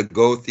by the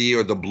Gothi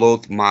or the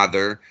Bloth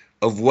Mother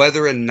of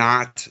whether or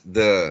not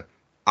the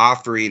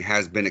offering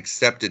has been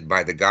accepted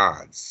by the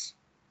gods.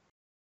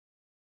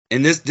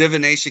 And this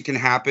divination can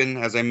happen,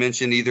 as I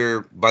mentioned,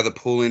 either by the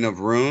pulling of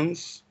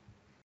runes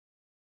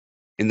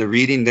in the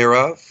reading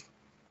thereof.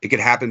 It could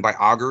happen by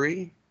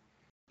augury.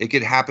 It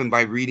could happen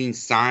by reading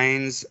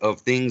signs of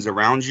things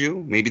around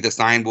you. Maybe the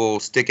sign will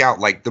stick out,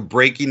 like the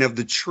breaking of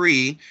the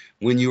tree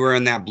when you were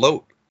in that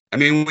bloat. I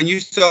mean, when you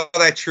saw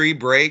that tree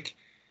break,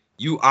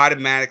 you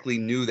automatically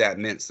knew that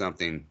meant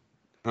something.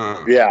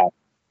 Yeah.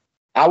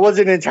 I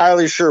wasn't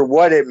entirely sure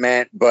what it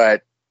meant,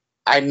 but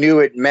I knew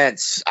it meant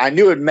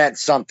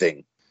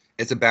something.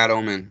 It's a bad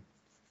omen.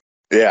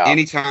 Yeah.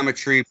 Anytime a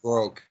tree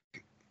broke,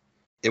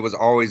 it was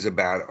always a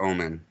bad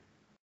omen.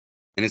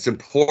 And it's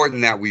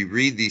important that we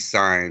read these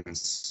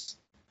signs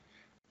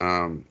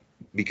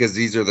because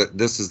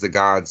this is the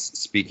gods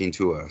speaking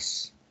to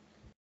us.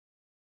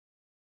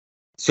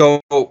 So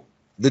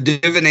the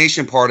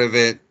divination part of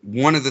it,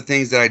 one of the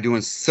things that I do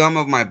in some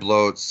of my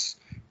bloats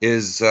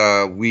is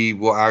we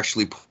will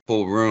actually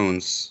pull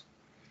runes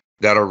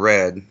that are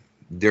read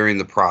during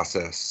the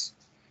process.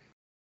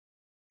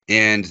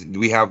 And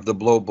we have the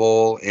bloat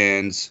bowl,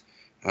 and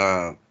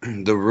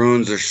the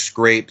runes are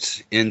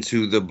scraped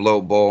into the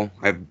bloat bowl.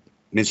 I've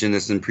mentioned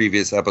this in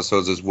previous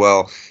episodes as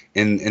well.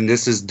 And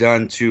this is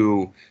done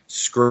to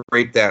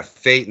scrape that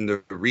fate in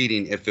the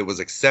reading, if it was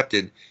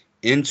accepted,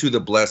 into the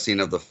blessing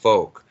of the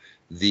folk,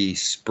 the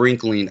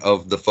sprinkling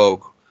of the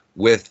folk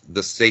with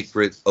the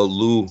sacred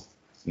Alu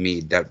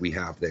mead that we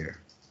have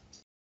there.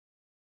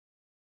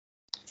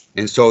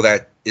 And so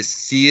that is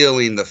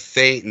sealing the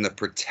fate and the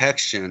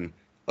protection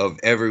of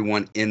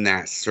everyone in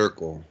that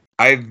circle.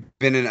 I've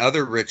been in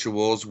other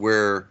rituals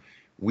where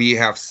we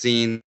have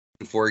seen,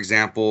 for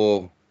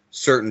example,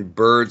 certain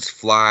birds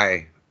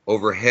fly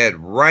overhead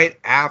right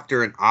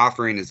after an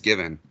offering is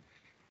given.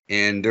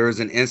 And there was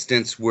an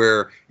instance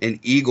where an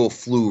eagle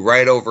flew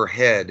right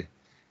overhead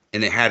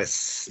and it had a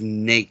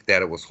snake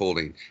that it was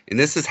holding. And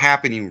this is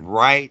happening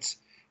right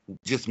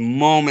just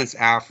moments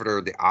after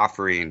the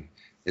offering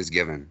is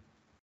given.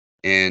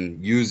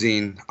 And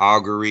using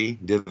augury,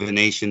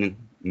 divination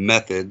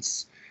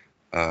methods,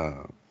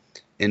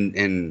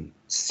 and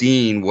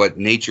seeing what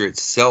nature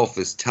itself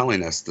is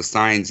telling us, the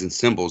signs and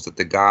symbols that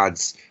the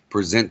gods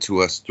present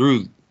to us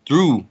through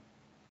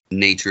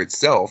nature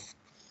itself,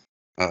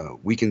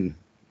 we can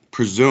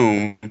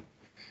presume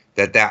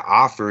that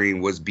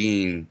offering was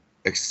being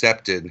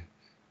accepted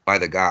by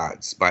the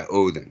gods, by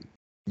Odin.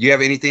 Do you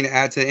have anything to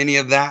add to any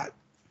of that?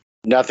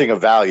 Nothing of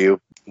value.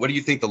 What do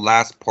you think the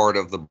last part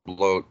of the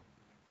bloat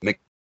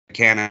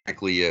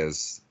mechanically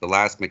is? The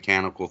last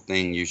mechanical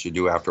thing you should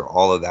do after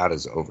all of that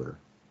is over?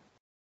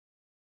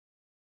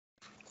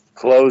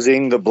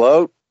 Closing the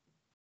bloat.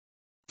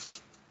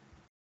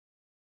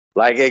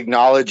 Like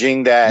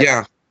acknowledging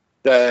that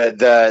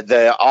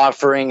the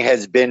offering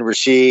has been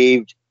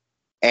received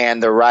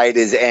and the rite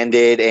is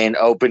ended, and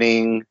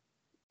opening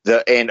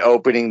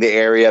the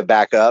area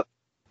back up.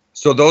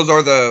 So those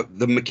are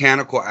the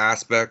mechanical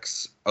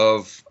aspects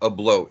of a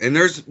bloat. And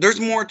there's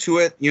more to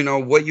it.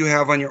 What you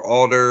have on your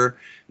altar,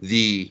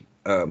 the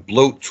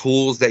bloat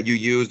tools that you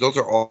use, those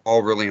are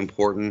all really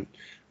important.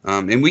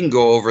 And we can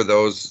go over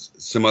those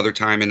some other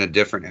time in a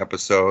different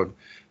episode.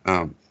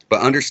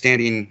 But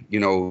understanding,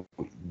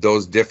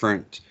 those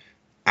different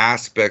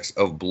aspects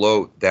of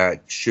bloat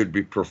that should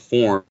be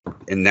performed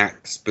in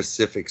that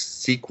specific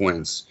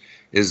sequence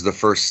is the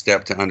first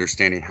step to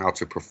understanding how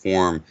to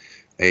perform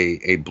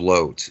a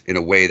bloat in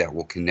a way that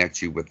will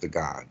connect you with the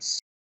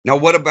gods. Now,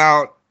 what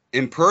about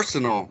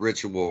impersonal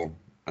ritual,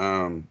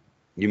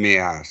 you may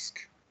ask?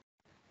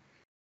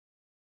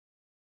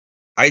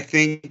 I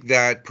think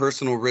that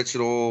personal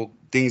ritual,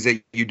 things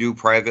that you do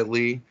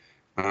privately,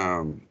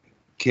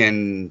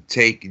 can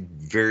take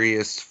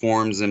various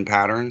forms and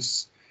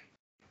patterns.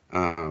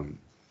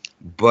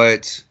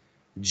 But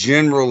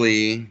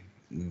generally,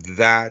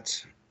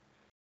 that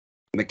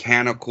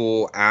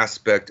mechanical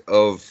aspect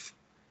of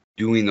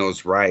doing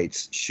those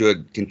rites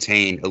should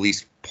contain at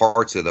least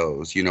parts of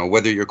those,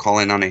 whether you're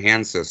calling on an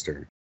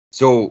ancestor.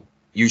 So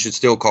you should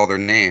still call their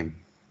name,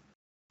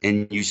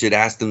 and you should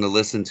ask them to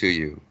listen to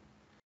you,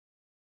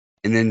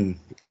 and then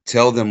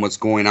tell them what's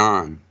going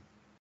on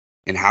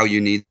and how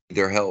you need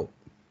their help,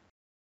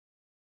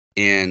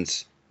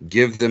 and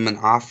give them an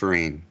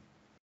offering.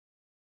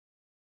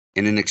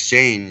 And in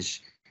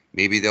exchange,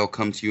 maybe they'll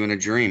come to you in a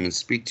dream and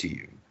speak to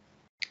you.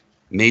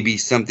 Maybe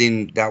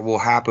something that will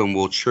happen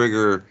will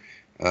trigger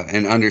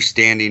an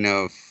understanding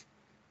of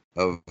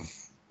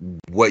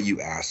what you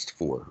asked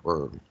for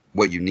or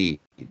what you need.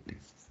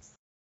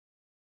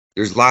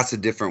 There's lots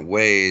of different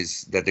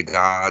ways that the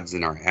gods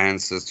and our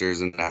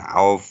ancestors and the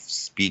elf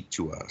speak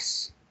to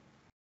us.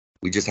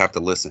 We just have to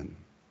listen.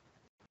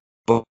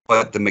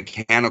 But the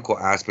mechanical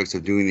aspects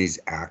of doing these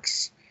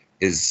acts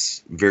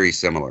is very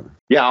similar.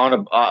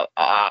 Yeah,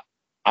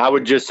 I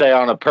would just say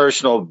on a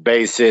personal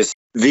basis,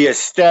 the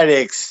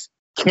aesthetics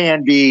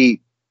can be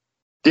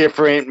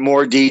different,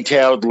 more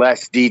detailed,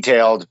 less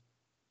detailed.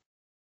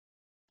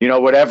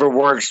 Whatever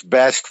works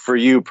best for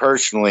you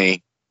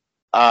personally.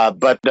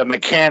 But the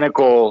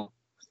mechanical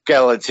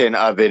skeleton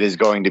of it is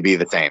going to be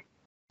the same.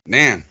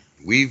 Man,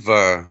 we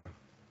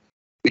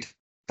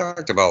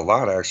talked about a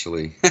lot,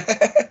 actually.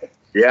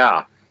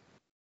 Yeah.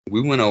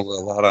 We went over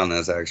a lot on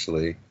this,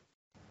 actually.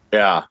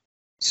 Yeah.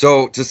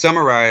 So to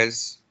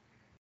summarize,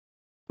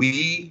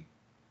 we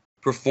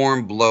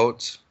perform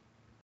Blot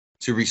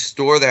to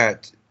restore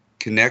that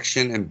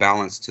connection and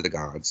balance to the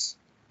gods.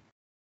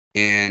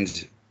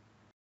 And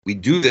we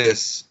do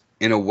this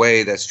in a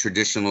way that's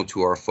traditional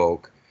to our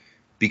folk,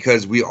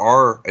 because we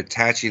are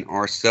attaching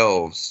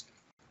ourselves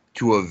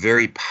to a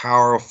very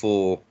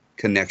powerful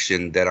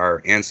connection that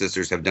our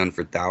ancestors have done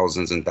for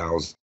thousands and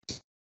thousands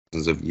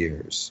of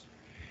years.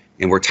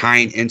 And we're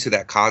tying into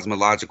that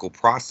cosmological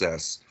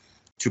process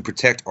to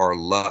protect our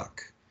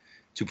luck,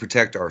 to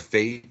protect our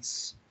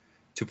fates,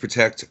 to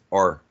protect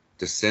our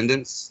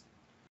descendants,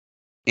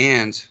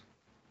 and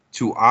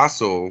to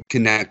also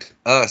connect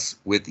us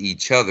with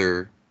each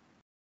other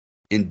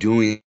in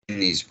doing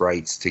these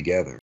rites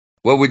together.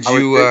 What would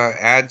you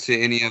add to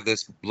any of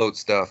this Blot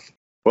stuff?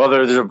 Well,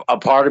 there's a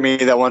part of me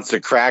that wants to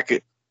crack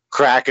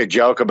a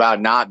joke about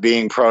not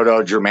being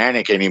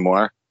Proto-Germanic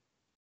anymore.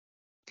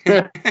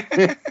 Yeah.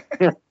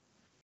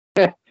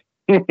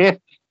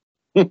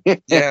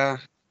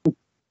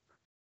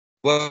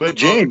 Well, but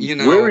James,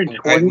 we're in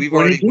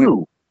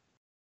 2022.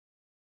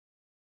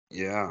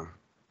 Yeah.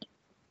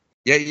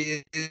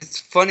 It's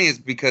funny. It's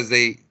because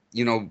they,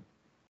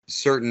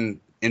 certain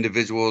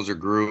individuals or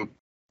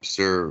groups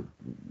or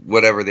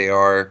whatever they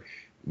are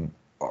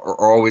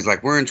always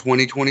like, we're in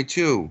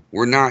 2022.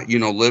 We're not,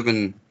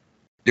 living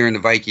during the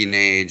Viking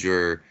age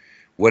or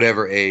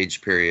whatever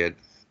age period.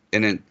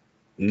 And then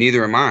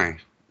neither am I,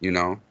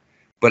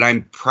 but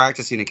I'm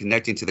practicing and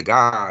connecting to the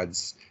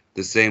gods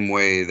the same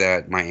way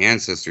that my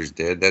ancestors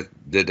did. That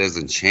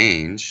doesn't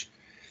change.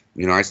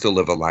 I still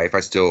live a life.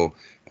 I still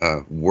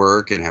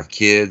work and have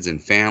kids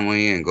and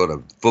family and go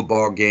to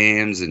football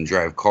games and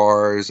drive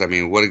cars. I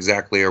mean, what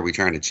exactly are we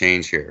trying to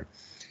change here?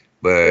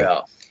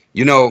 But,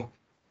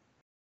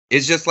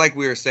 it's just like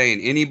we were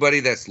saying, anybody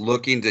that's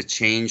looking to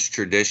change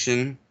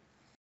tradition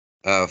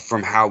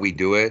from how we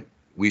do it,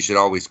 we should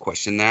always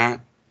question that.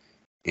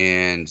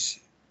 And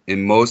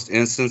in most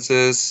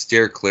instances,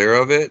 steer clear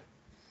of it.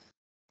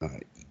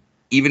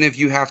 Even if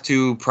you have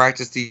to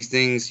practice these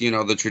things,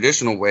 the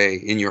traditional way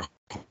in your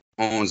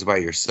homes by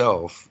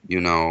yourself,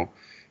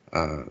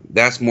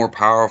 that's more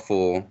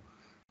powerful.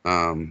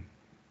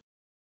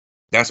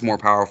 That's more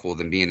powerful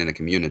than being in a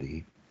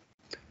community.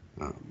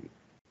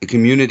 The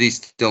community is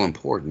still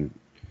important.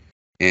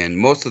 And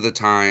most of the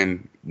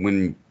time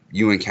when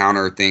you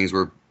encounter things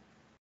where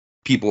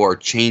people are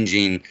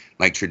changing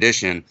like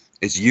tradition,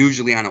 it's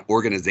usually on an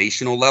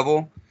organizational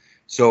level.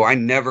 So I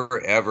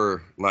never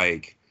ever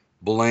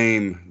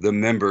blame the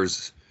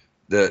members,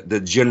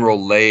 the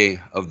general lay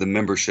of the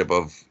membership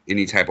of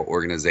any type of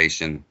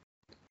organization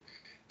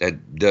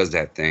that does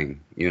that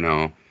thing,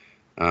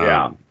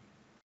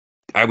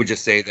 I would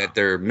just say that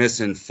they're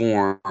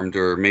misinformed,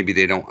 or maybe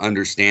they don't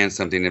understand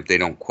something if they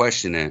don't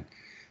question it,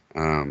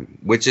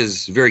 which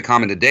is very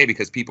common today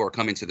because people are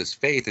coming to this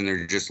faith and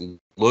they're just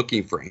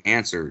looking for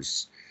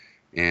answers.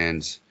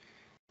 And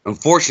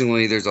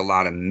unfortunately, there's a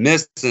lot of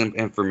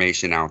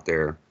misinformation out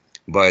there.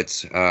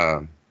 But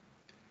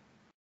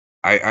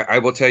I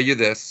will tell you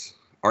this.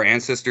 Our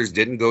ancestors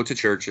didn't go to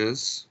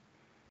churches.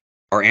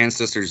 Our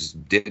ancestors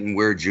didn't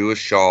wear Jewish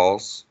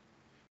shawls.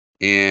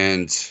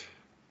 And,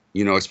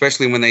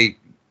 especially when they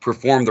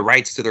performed the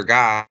rites to their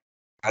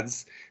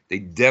gods, they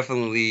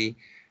definitely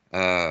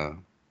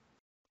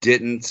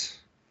didn't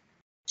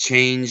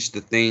change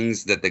the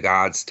things that the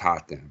gods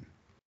taught them.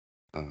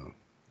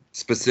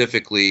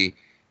 Specifically,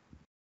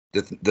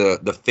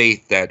 the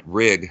faith that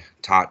Rig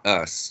taught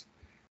us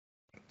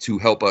to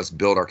help us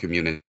build our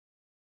communities.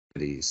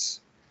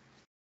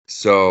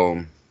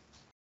 So,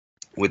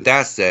 with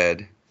that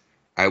said,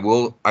 I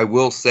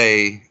will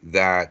say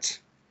that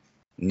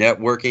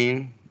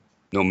networking,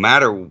 no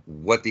matter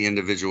what the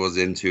individual is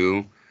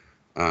into,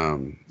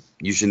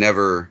 you should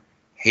never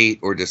hate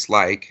or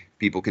dislike.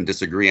 People can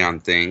disagree on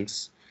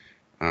things.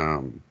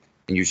 And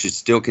you should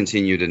still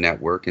continue to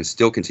network and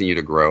still continue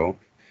to grow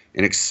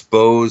and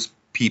expose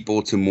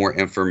people to more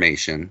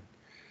information.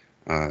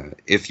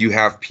 If you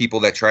have people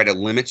that try to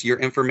limit your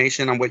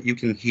information on what you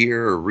can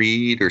hear or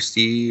read or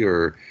see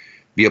or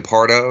be a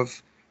part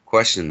of,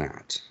 question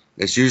that.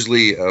 It's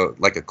usually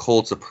like a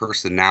cult of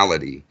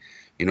personality,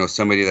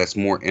 somebody that's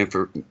more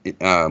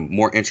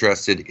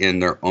interested in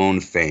their own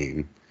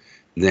fame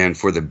than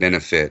for the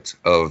benefit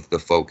of the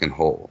folk in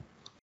whole.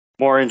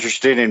 More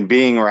interested in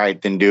being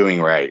right than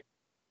doing right.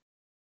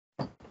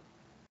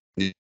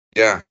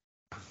 Yeah,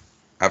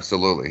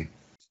 absolutely.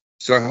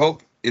 So I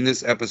hope in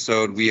this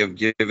episode we have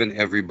given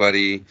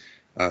everybody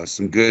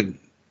some good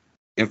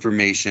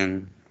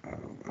information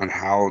on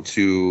how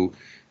to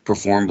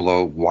perform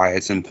blow, why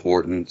it's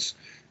important,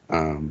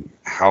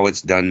 how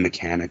it's done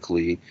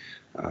mechanically.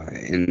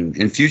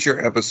 In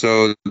future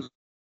episodes,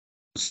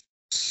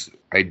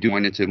 I do go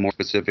into more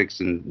specifics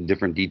and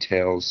different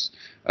details.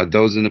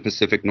 Those in the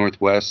Pacific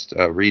Northwest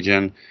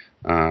region,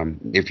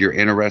 if you're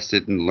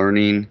interested in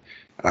learning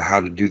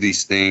how to do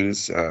these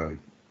things,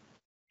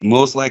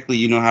 most likely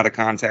you know how to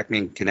contact me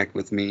and connect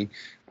with me.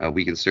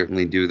 We can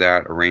certainly do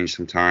that, arrange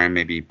some time,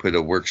 maybe put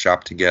a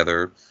workshop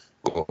together,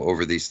 go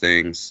over these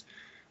things.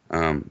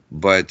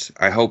 But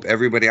I hope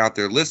everybody out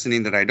there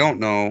listening that I don't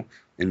know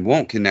and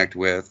won't connect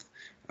with,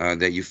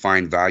 that you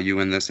find value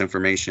in this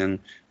information,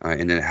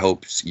 and it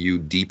helps you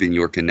deepen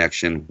your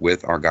connection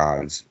with our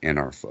gods and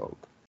our folk.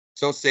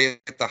 So saith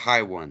the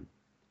High One,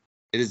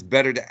 it is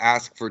better to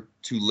ask for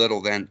too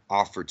little than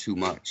offer too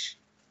much.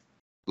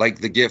 Like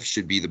the gift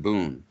should be the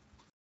boon.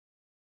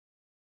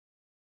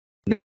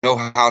 Know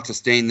how to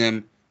stain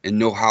them and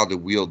know how to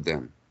wield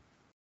them.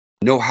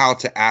 Know how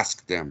to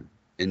ask them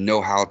and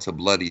know how to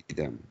bloody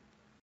them.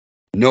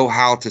 Know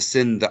how to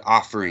send the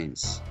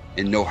offerings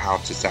and know how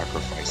to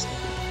sacrifice them.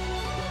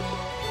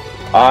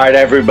 All right,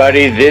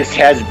 everybody, this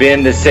has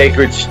been The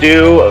Sacred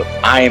Stew.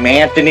 I am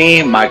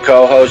Anthony. My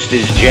co-host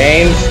is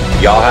James.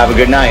 Y'all have a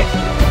good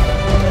night.